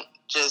don't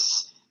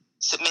just,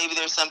 so maybe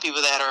there's some people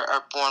that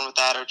are born with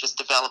that, or just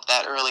develop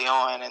that early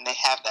on, and they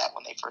have that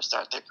when they first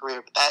start their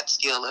career. But that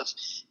skill of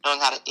knowing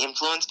how to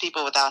influence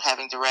people without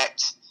having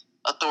direct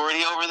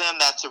authority over them,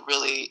 that's a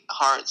really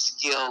hard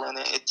skill, and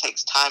it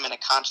takes time and a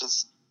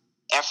conscious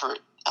effort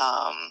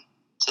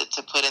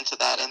to put into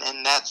that.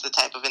 And that's the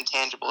type of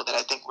intangible that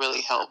I think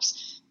really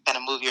helps kind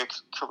of move your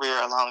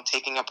career along,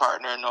 taking a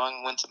partner,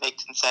 knowing when to make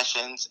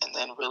concessions, and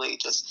then really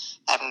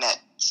just having that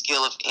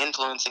skill of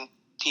influencing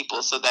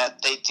people so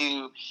that they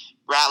do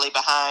rally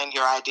behind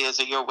your ideas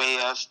or your way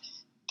of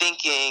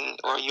thinking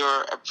or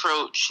your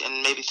approach,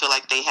 and maybe feel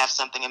like they have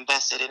something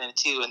invested in it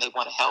too, and they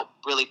want to help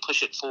really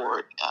push it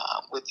forward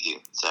with you.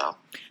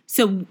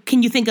 So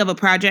can you think of a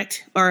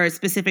project or a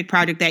specific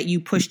project that you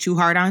pushed too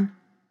hard on?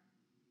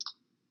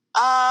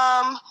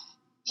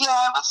 Yeah,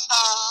 I would say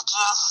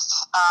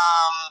just,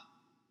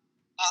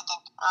 I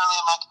think early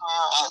in my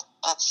career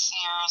at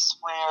Sears,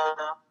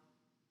 where,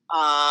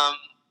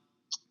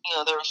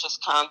 there was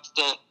just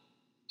constant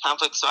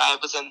conflict. So I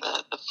was in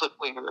the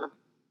footwear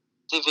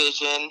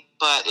division,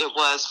 but it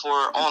was for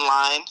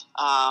online.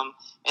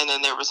 And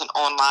then there was an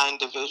online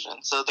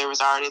division. So there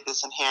was already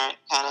this inherent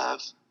kind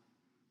of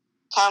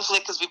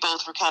conflict, because we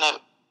both were kind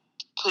of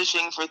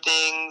pushing for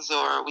things,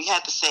 or we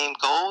had the same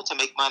goal to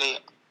make money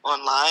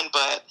online,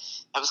 but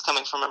I was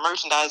coming from a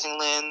merchandising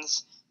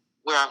lens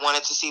where I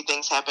wanted to see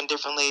things happen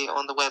differently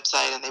on the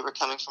website, and they were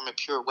coming from a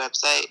pure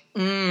website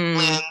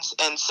lens.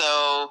 And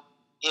so,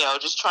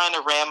 just trying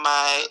to ram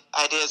my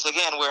ideas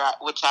again,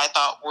 which I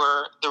thought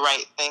were the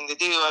right thing to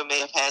do. I may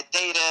have had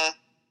data,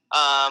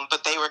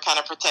 but they were kind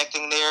of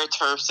protecting their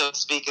turf, so to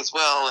speak, as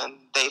well, and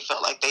they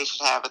felt like they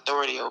should have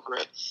authority over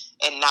it,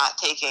 and not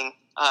taking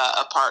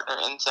a partner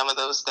in some of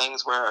those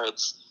things where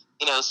it's,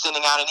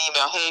 sending out an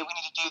email, hey, we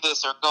need to do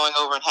this, or going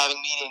over and having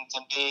meetings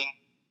and being,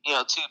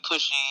 too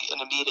pushy in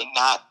a meeting,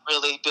 not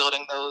really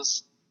building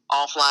those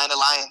offline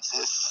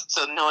alliances.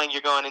 So knowing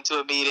you're going into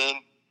a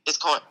meeting,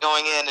 just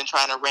going in and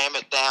trying to ram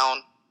it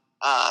down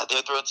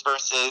their throats,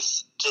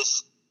 versus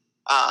just,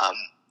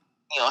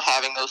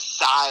 having those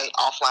side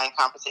offline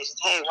conversations.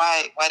 Hey,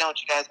 why don't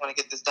you guys want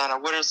to get this done? Or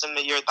what are some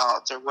of your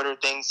thoughts? Or what are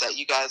things that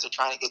you guys are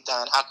trying to get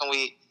done? How can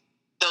we,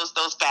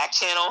 those back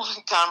channel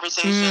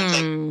conversations,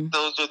 like,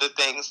 those are the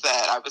things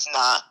that I was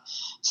not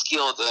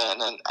skilled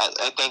in. And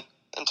I think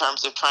in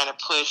terms of trying to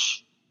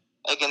push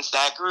against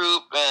that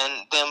group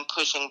and them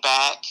pushing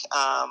back,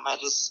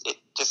 it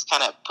just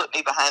kind of put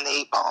me behind the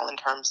 8 ball in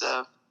terms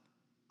of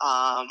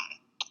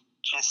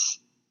just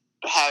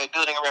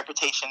building a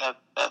reputation of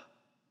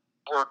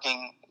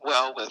working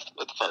well with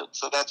folks.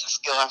 So that's a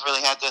skill I've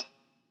really had to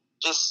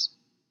just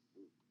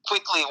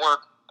quickly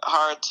work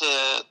hard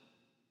to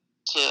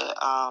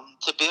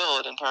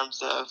build, in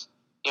terms of,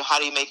 how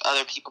do you make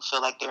other people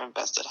feel like they're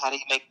invested? How do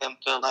you make them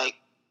feel like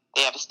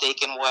they have a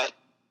stake in what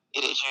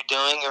it is you're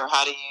doing? Or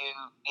how do you,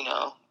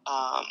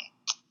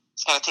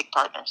 just kind of take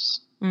partners?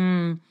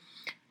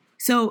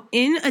 So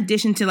in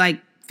addition to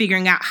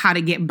figuring out how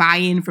to get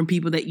buy-in from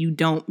people that you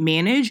don't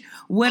manage,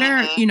 what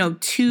are,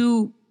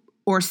 2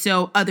 or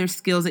so other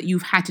skills that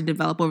you've had to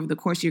develop over the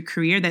course of your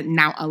career that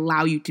now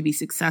allow you to be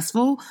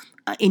successful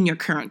in your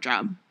current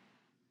job?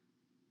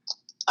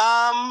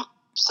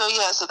 So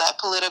that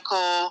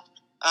political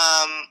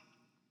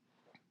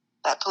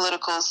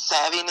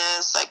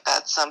savviness,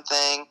 that's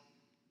something,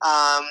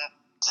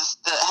 just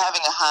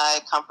having a high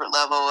comfort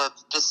level of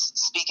just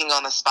speaking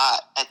on the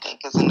spot, I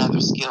think, is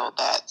another skill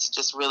that's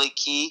just really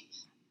key.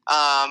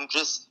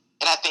 Just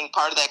And I think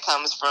part of that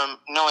comes from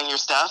knowing your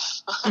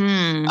stuff.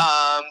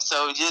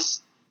 So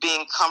just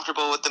being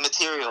comfortable with the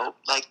material,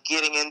 like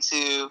getting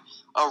into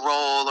a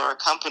role or a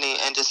company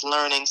and just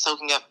learning,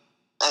 soaking up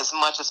as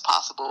much as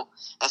possible,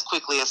 as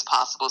quickly as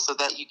possible, so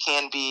that you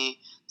can be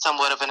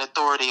somewhat of an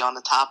authority on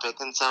the topic.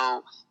 And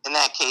so in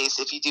that case,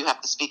 if you do have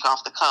to speak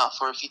off the cuff,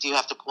 or if you do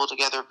have to pull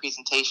together a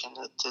presentation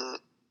to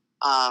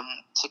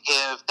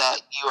give,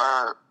 that you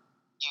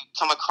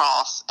come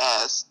across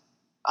as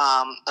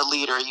a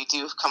leader, you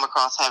do come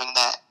across having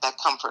that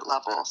comfort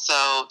level.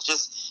 So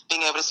just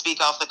being able to speak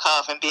off the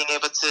cuff and being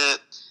able to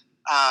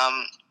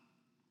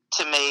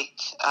make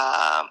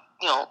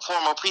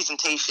formal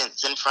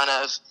presentations in front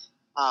of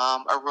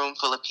a room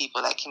full of people,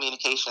 that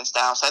communication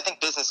style. So I think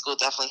business school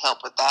definitely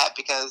helped with that,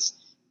 because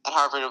at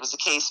Harvard it was a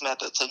case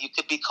method, so you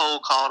could be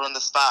cold called on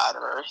the spot,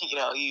 or you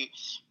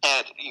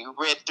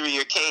read through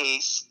your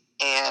case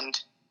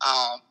and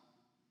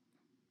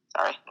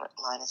sorry,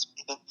 line is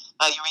speaking.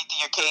 You read through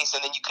your case,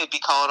 and then you could be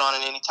called on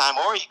at any time,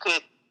 or you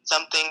could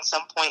some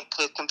point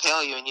could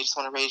compel you, and you just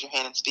want to raise your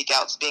hand and speak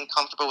out. So being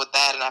comfortable with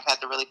that, and I've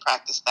had to really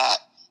practice that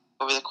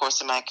over the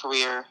course of my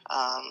career,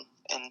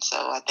 and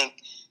so I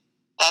think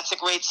that's a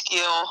great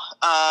skill.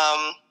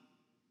 I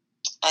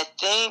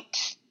think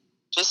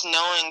just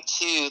knowing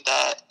too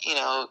that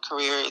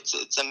career,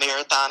 it's a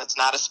marathon, it's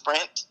not a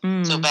sprint.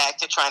 So back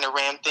to trying to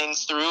ram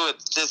things through,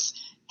 it's just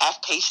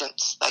have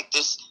patience. Like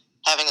just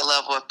having a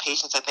level of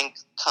patience, I think,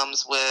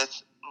 comes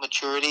with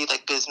maturity,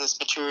 like business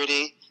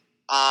maturity.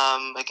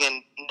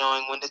 Again,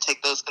 knowing when to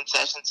take those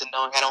concessions and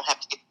knowing I don't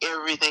have to get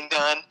everything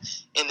done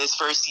in this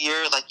first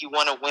year. Like you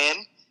want to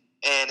win.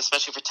 And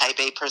especially for type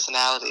A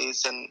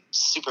personalities and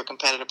super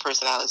competitive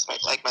personalities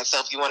like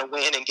myself, you want to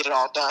win and get it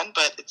all done,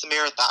 but it's a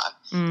marathon.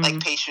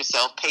 Like pace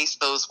yourself, pace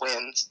those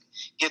wins,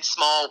 get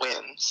small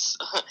wins,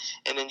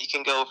 and then you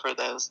can go for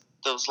those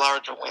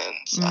larger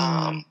wins,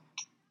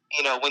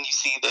 when you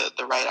see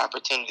the right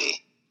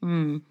opportunity.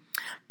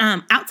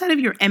 Outside of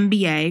your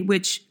MBA,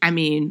 which, I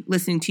mean,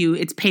 listening to you,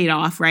 it's paid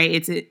off, right?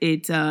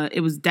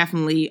 It was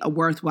definitely a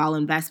worthwhile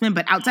investment.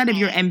 But outside of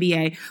your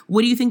MBA,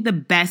 what do you think the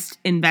best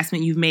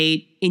investment you've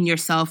made in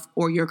yourself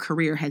or your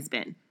career has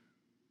been?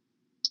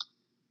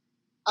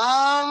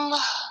 I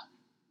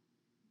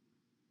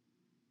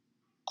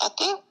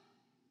think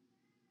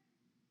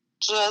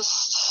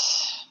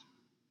it's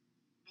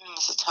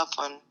a tough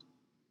one.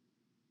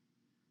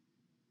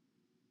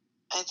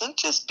 I think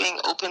just being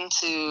open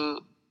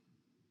to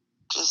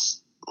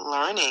just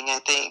learning. I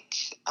think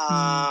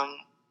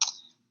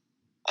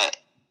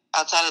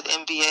outside of the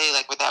MBA,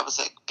 like that was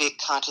a big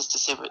conscious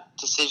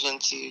decision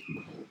to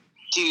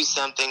do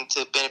something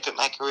to benefit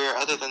my career.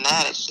 Other than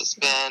that, it's just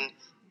been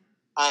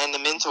in the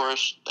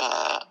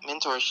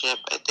mentorship.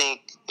 I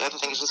think the other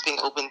thing is just being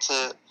open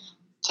to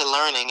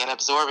learning and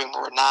absorbing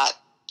more, not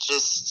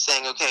just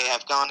saying, okay,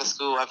 I've gone to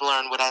school, I've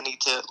learned what I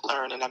need to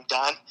learn, and I'm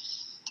done.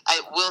 I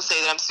will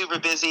say that I'm super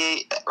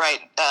busy,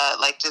 right,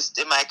 like just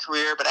in my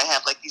career, but I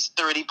have like these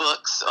 30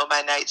 books on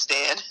my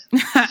nightstand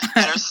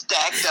that are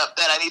stacked up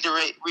that I need to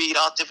read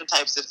all different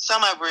types of.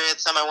 Some I've read,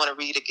 some I want to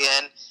read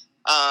again,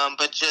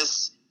 but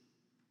just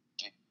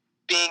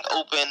being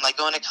open, like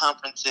going to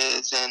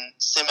conferences and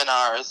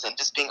seminars, and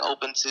just being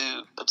open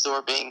to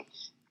absorbing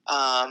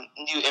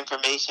new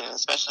information,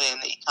 especially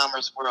in the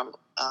e-commerce world,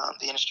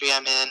 the industry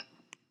I'm in,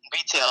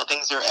 retail.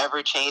 Things are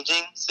ever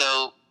changing,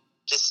 so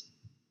just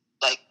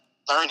like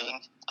learning,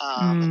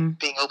 and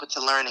being open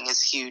to learning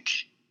is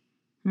huge.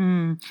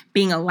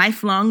 Being a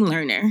lifelong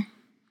learner.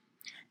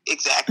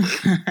 Exactly.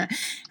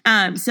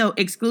 So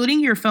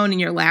excluding your phone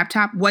and your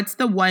laptop, what's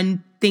the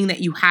one thing that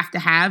you have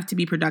to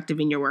be productive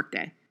in your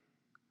workday?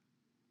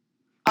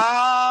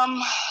 I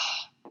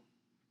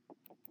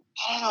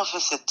don't know if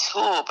it's a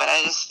tool, but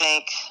I just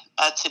think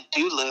a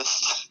to-do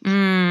list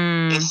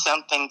is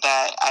something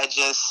that I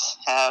just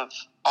have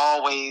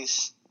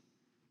always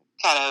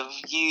kind of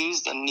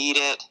used and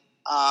needed.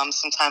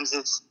 Sometimes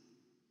it's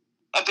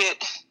a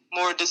bit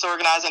more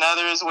disorganized than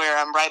others, where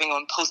I'm writing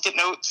on Post-it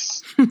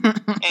notes and,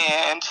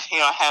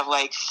 I have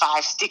like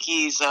 5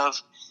 stickies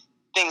of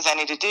things I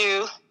need to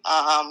do.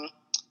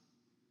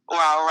 Or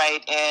I'll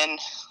write in,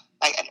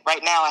 like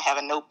right now I have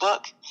a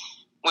notebook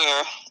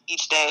where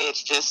each day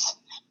it's just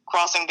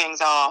crossing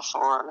things off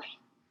or,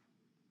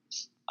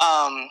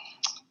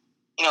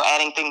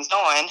 adding things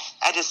on.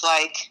 I just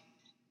like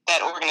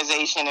that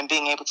organization and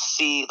being able to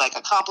see like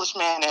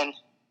accomplishment and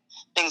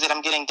things that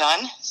I'm getting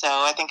done. So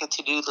I think a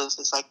to-do list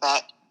is like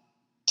that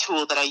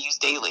tool that I use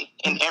daily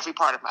in every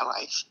part of my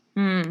life.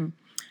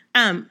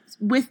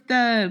 With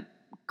the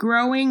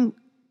growing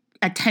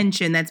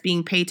attention that's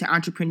being paid to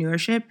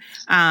entrepreneurship,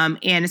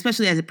 and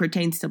especially as it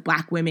pertains to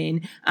Black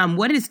women,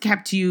 what has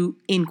kept you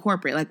in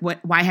corporate? Like,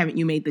 why haven't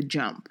you made the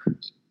jump?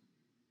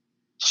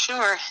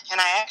 Sure.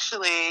 And I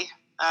actually,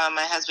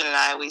 my husband and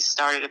I, we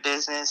started a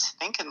business,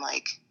 I think in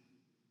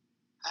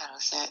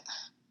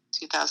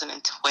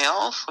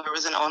 2012, where it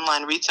was an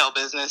online retail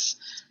business.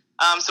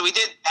 So we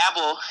did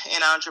dabble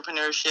in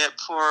entrepreneurship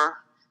for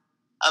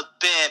a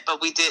bit,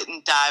 but we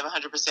didn't dive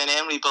 100%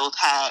 in. We both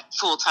had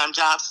full-time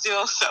jobs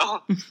still,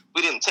 so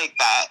we didn't take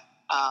that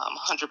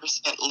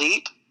 100%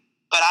 leap.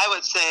 But I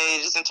would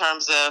say, just in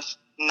terms of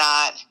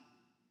not,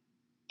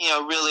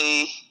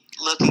 really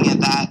looking at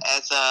that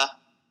as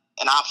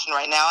an option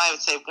right now, I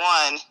would say,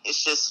 one,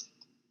 it's just,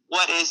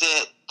 what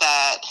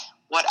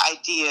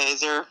idea,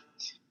 is there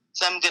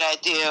some good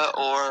idea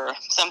or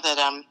something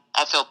that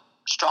I feel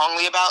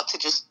strongly about to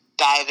just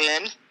dive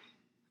in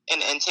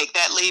and take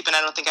that leap? And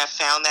I don't think I've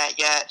found that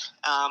yet.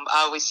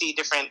 I always see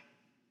different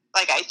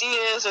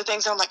ideas or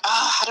things, and I'm like,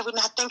 how did we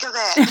not think of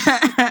that?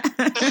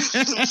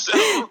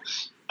 So,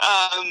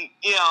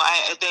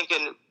 I think,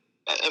 and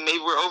maybe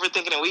we're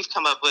overthinking it. We've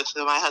come up with,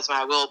 my husband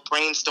and I will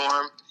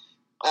brainstorm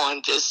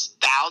on just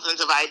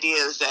thousands of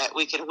ideas that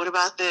we could, what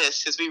about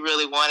this? Because we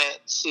really wanted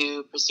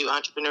to pursue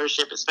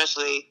entrepreneurship,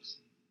 especially,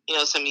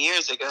 some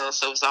years ago.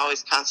 So I was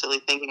always constantly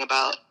thinking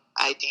about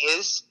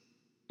ideas.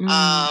 But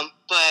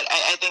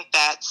I think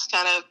that's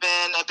kind of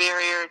been a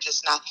barrier,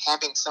 just not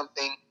having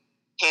something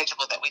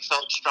tangible that we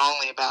felt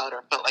strongly about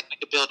or felt like we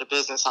could build a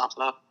business off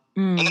of.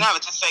 And then I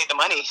would just say the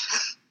money.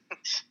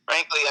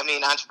 Frankly, I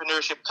mean,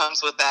 entrepreneurship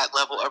comes with that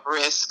level of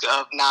risk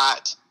of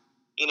not,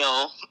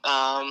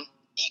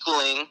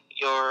 equaling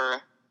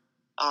your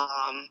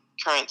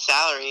current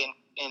salary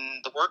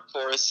in the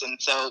workforce.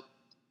 And so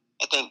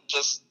I think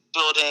just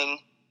building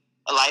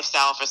a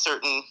lifestyle for a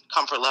certain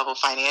comfort level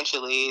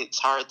financially, it's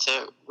hard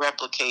to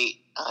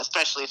replicate,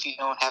 especially if you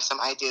don't have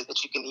some idea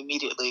that you can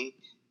immediately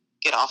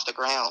get off the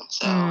ground.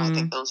 So I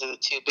think those are the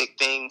two big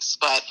things.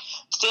 But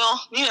still,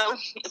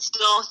 it's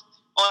still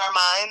on our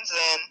minds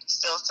and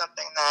still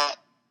something that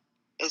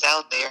is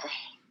out there.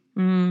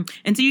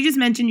 And so you just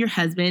mentioned your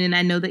husband, and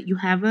I know that you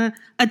have a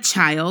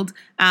child.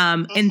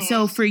 And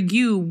so for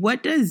you,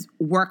 what does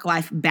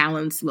work-life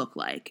balance look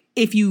like?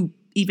 If you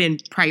even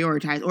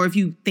prioritize, or if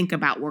you think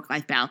about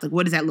work-life balance,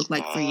 what does that look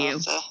like for you?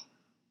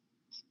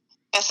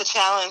 That's a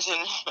challenge. And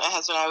my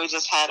husband and I, we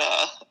just had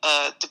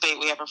a debate.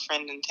 We have a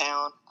friend in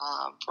town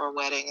for a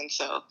wedding. And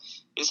so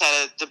we just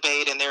had a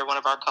debate, and they're one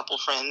of our couple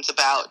friends,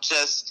 about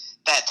just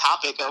that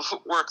topic of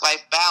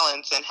work-life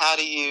balance and how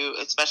do you,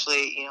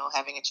 especially,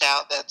 having a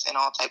child that's in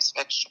all types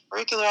of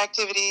extracurricular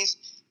activities.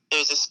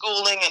 There's a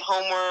schooling and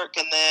homework.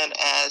 And then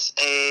as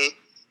a,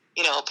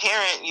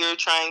 parent, you're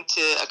trying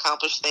to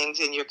accomplish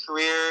things in your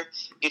career.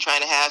 You're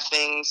trying to have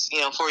things,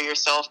 for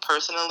yourself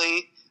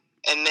personally,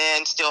 and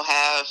then still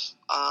have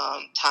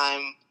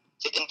time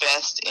to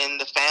invest in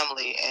the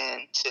family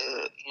and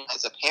to,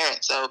 as a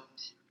parent. So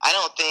I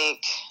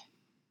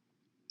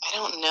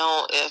don't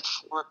know if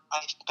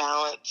work-life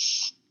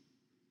balance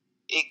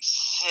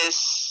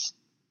exists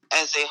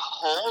as a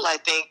whole. I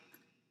think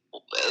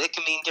it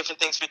can mean different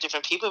things for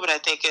different people, but I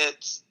think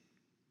it's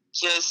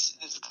just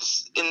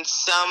in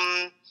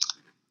some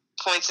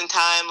points in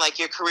time,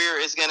 your career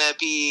is going to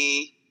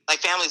be,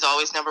 family's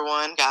always number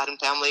one, God and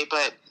family,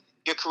 but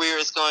your career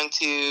is going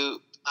to,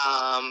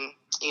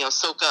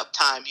 soak up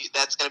time.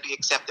 That's going to be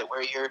accepted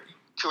where your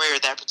career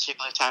at that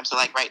particular time. So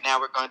right now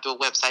we're going through a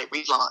website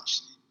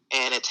relaunch,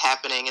 and it's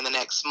happening in the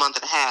next month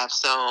and a half.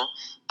 So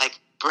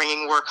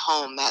bringing work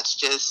home, that's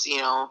just,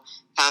 kind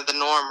of the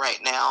norm right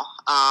now.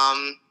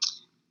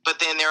 But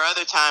then there are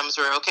other times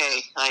where,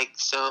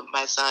 so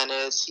my son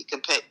he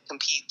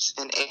competes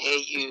in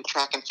AAU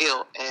track and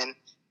field, and,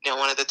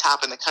 one of the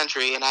top in the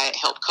country, and I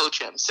help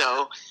coach him.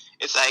 So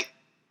it's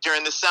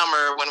during the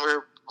summer when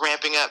we're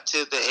ramping up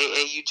to the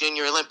AAU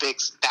Junior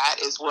Olympics, that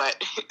is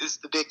what is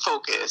the big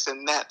focus,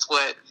 and that's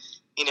what,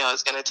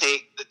 is going to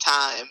take the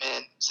time.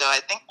 And so I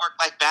think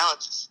work-life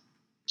balance is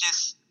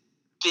just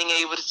being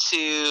able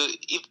to,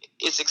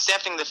 it's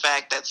accepting the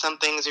fact that some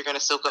things are going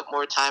to soak up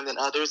more time than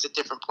others at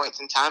different points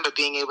in time, but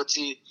being able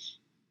to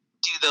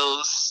do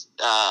those,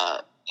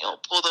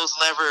 pull those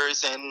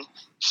levers and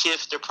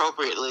shift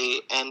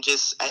appropriately, and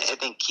just, I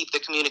think, keep the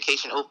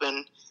communication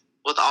open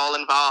with all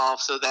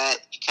involved so that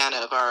you kind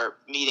of are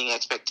meeting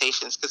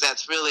expectations. Because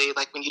that's really,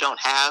 when you don't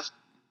have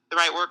the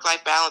right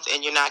work-life balance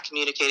and you're not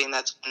communicating,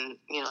 that's when,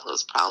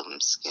 those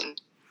problems can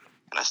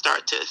kind of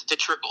start to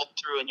trickle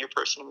through in your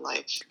personal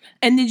life.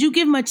 And did you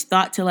give much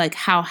thought to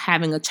how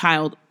having a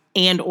child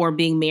and or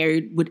being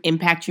married would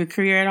impact your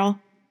career at all?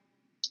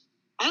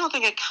 I don't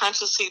think I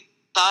consciously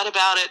thought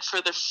about it for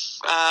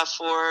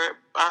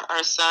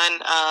our son.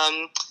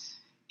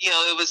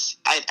 It was,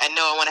 I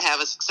know I want to have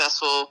a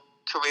successful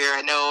career.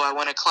 I know I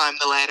want to climb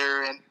the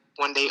ladder and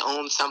one day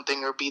own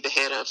something or be the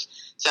head of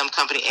some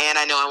company. And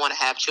I know I want to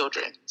have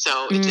children.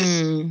 So it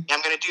just,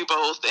 I'm going to do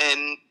both,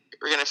 and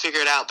we're going to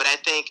figure it out. But I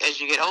think as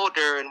you get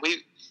older, and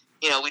we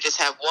just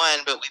have one,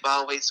 but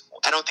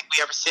I don't think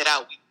we ever set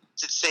out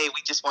to say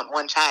we just want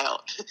one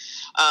child.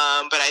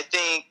 But I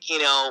think,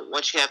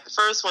 once you have the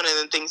first one and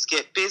then things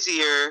get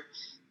busier,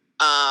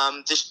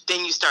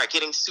 then you start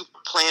getting super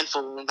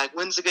planful,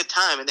 when's a good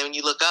time? And then when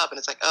you look up and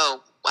it's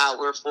oh, wow,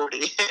 we're 40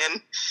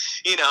 and,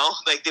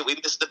 did we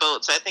miss the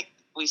boat? So I think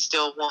we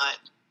still want,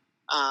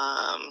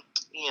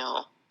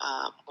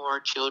 more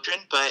children,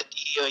 but,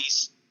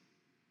 he's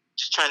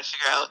just trying to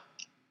figure out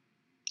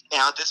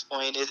now at this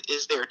point,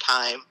 is there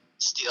time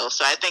still.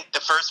 So I think the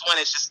first one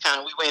is just kind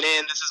of, we went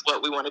in, this is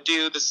what we want to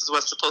do, this is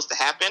what's supposed to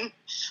happen.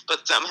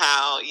 But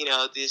somehow,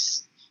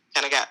 this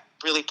kind of got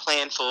really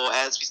planful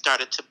as we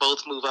started to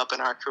both move up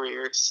in our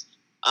careers.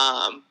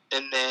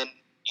 And then,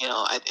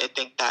 I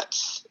think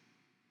that's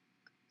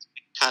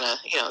kind of,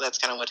 that's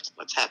kind of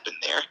what's happened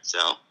there. So.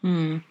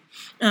 And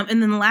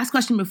then the last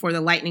question before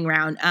the lightning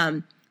round.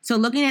 So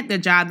looking at the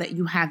job that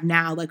you have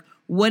now, like,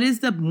 what is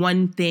the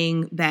one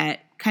thing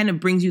that kind of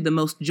brings you the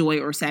most joy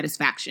or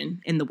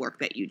satisfaction in the work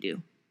that you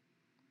do?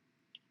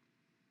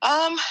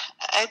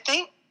 I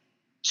think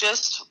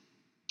just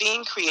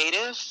being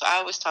creative. I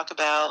always talk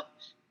about,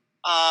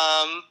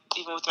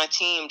 even with my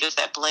team, just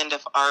that blend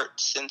of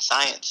arts and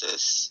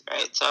sciences,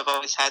 right? So I've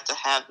always had to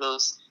have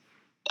those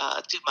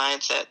two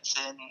mindsets,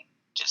 and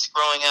just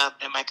growing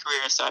up in my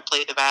career. So I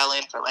played the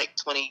violin for like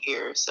 20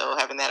 years. So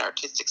having that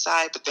artistic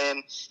side, but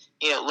then,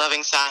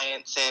 loving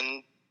science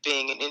and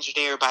being an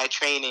engineer by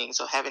training.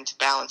 So having to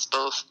balance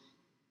both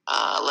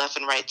left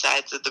and right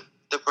sides of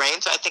the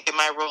brain. So I think in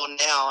my role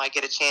now, I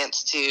get a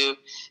chance to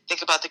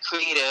think about the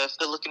creative,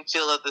 the look and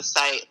feel of the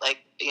site, like,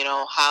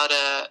 how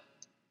to,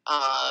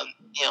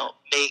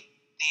 make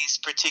these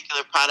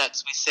particular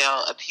products we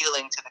sell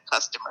appealing to the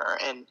customer.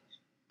 And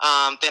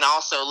then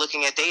also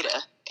looking at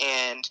data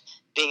and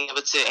being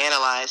able to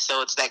analyze.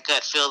 So it's that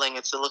gut feeling,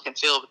 it's the look and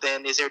feel, but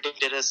then is there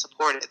data to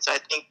support it? So I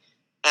think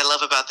what I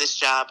love about this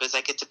job is I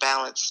get to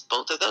balance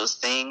both of those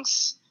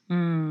things.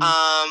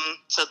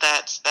 So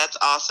that's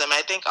awesome.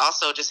 I think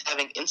also just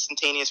having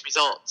instantaneous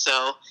results.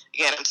 So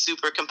again, I'm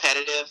super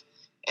competitive.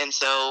 And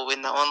so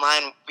in the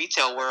online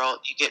retail world,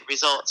 you get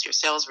results, your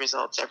sales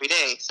results every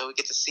day. So we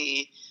get to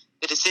see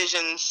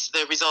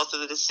the results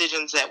of the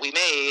decisions that we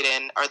made,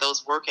 and are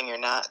those working or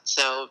not?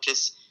 So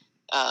just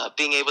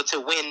being able to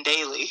win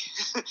daily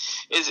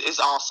is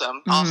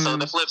awesome. Also,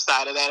 the flip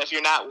side of that, if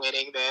you're not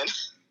winning, then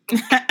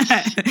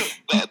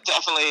that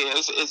definitely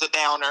is a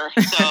downer.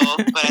 So,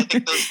 but I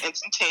think those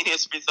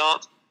instantaneous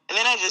results, and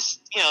then I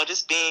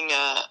just being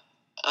a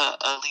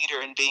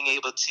leader and being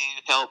able to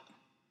help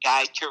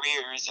guide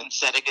careers and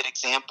set a good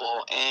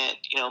example, and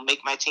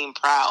make my team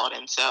proud.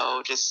 And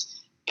so just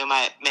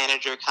my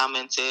manager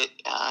commented,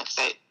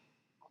 because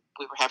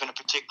we were having a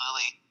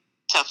particularly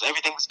tough,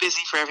 everything was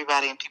busy for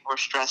everybody and people were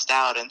stressed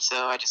out, and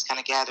so I just kind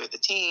of gathered the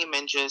team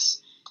and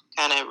just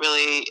kind of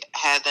really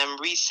had them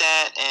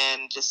reset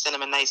and just sent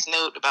them a nice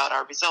note about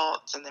our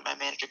results. And then my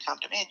manager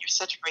commented, "Man, you're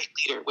such a great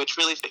leader," which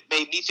really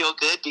made me feel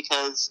good,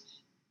 because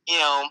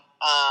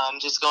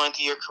just going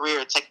through your career,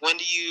 it's like, when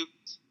do you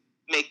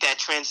make that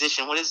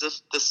transition? What is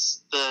the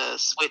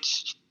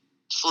switch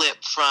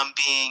flip from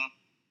being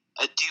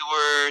a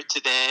doer to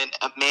then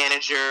a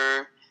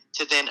manager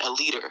to then a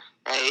leader,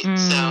 right?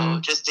 So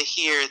just to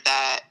hear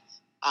that,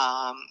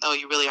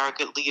 you really are a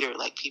good leader.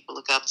 Like, people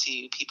look up to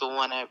you. People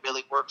want to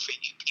really work for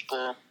you.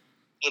 People,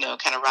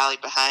 kind of rally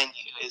behind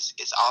you is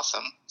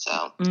awesome.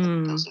 So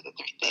those are the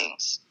three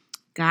things.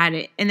 Got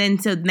it. And then,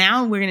 so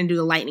now we're going to do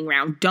the lightning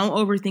round. Don't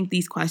overthink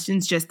these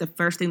questions, just the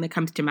first thing that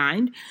comes to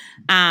mind.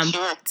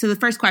 Sure. So the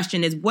first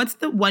question is, what's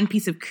the one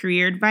piece of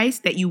career advice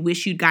that you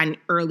wish you'd gotten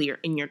earlier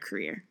in your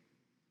career?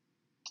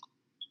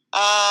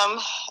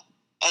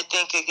 I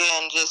think,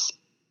 again, just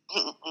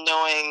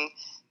knowing,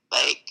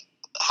 like,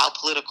 how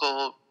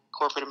political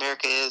corporate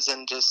America is,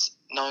 and just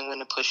knowing when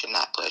to push and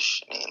not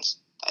push.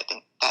 I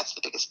think that's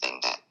the biggest thing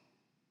that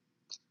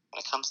when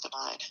it comes to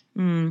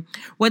mind.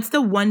 What's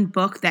the one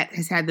book that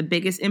has had the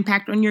biggest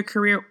impact on your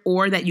career,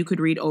 or that you could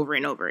read over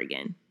and over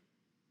again?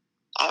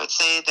 I would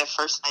say The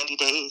First 90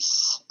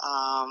 Days.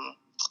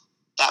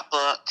 That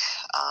book,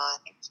 I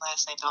think his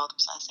last name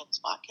was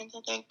Watkins, I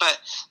think. But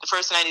The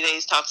First 90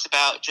 Days talks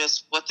about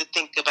just what to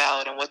think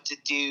about and what to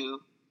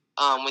do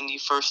when you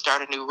first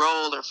start a new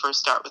role or first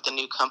start with a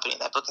new company.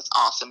 That book is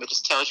awesome. It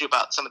just tells you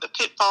about some of the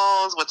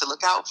pitfalls, what to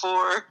look out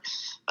for,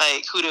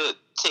 like who to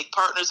take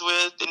partners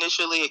with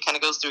initially. It kind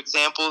of goes through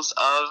examples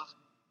of,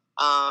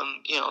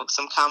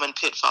 some common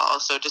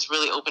pitfalls. So it just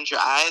really opens your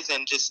eyes,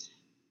 and just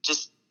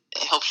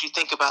it helps you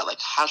think about,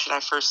 like, how should I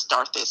first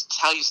start this?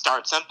 How you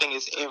start something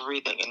is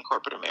everything in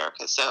corporate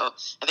America. So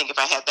I think if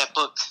I had that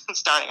book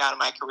starting out in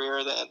my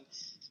career, then,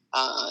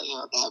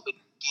 that would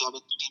be able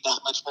to be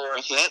that much more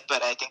a hit.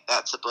 But I think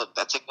that's a book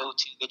that's a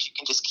go-to that you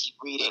can just keep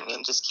reading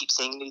and just keep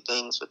seeing new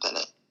things within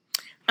it.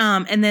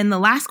 And then the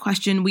last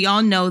question, we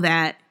all know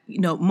that,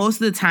 most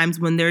of the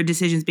times when there are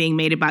decisions being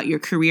made about your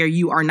career,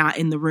 you are not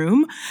in the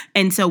room.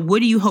 And so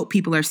what do you hope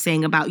people are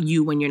saying about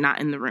you when you're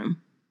not in the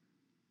room?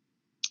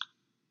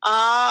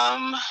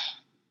 I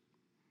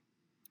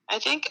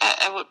think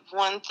I would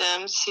want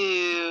them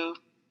to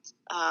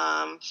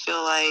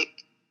feel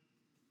like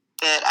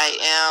that I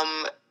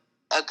am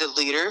a good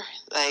leader,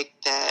 like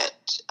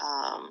that.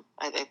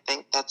 I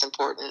think that's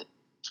important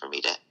for me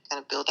to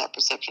kind of build that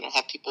perception and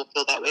have people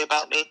feel that way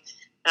about me.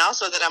 And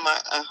also that I'm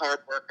a hard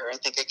worker. I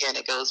think, again,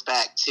 it goes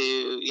back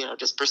to,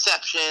 just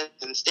perceptions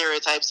and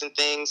stereotypes and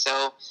things.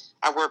 So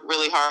I work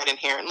really hard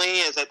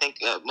inherently, as I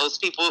think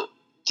most people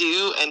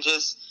do, and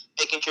just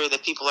making sure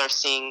that people are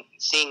seeing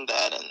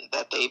that and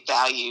that they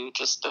value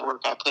just the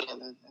work I put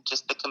in and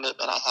just the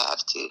commitment I have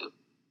to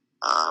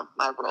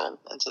my role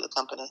into the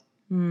company.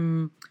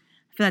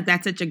 I feel like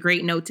that's such a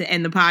great note to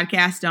end the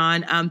podcast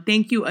on.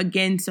 Thank you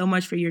again so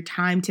much for your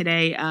time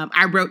today.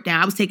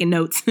 I was taking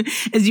notes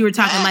as you were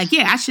talking, why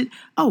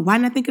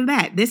didn't I think of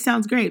that? This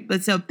sounds great.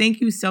 But so thank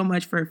you so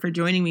much for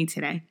joining me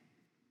today.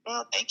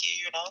 Well, thank you.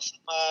 You're an awesome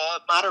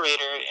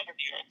moderator,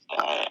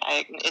 interviewer.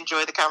 I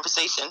enjoy the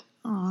conversation.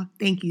 Oh,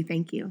 thank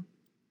you.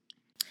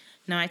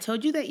 Now, I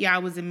told you that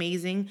y'all was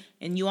amazing,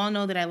 and you all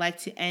know that I like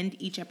to end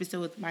each episode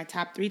with my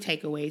top 3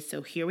 takeaways,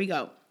 so here we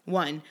go.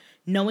 1,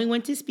 knowing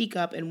when to speak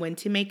up and when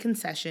to make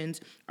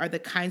concessions are the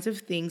kinds of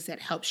things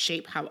that help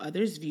shape how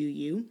others view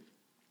you.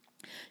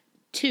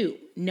 2,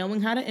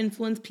 knowing how to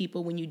influence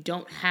people when you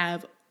don't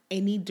have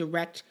any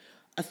direct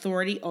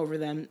authority over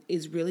them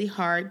is really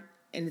hard,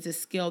 and it's a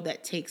skill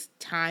that takes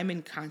time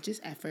and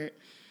conscious effort.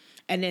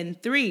 And then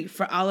 3,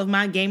 for all of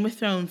my Game of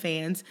Thrones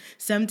fans,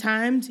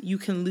 sometimes you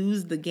can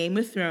lose the Game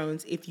of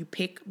Thrones if you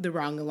pick the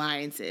wrong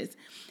alliances.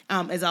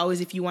 As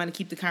always, if you want to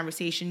keep the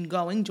conversation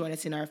going, join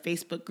us in our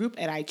Facebook group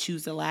at I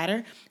Choose the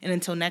Ladder. And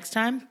until next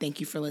time,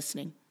 thank you for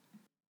listening.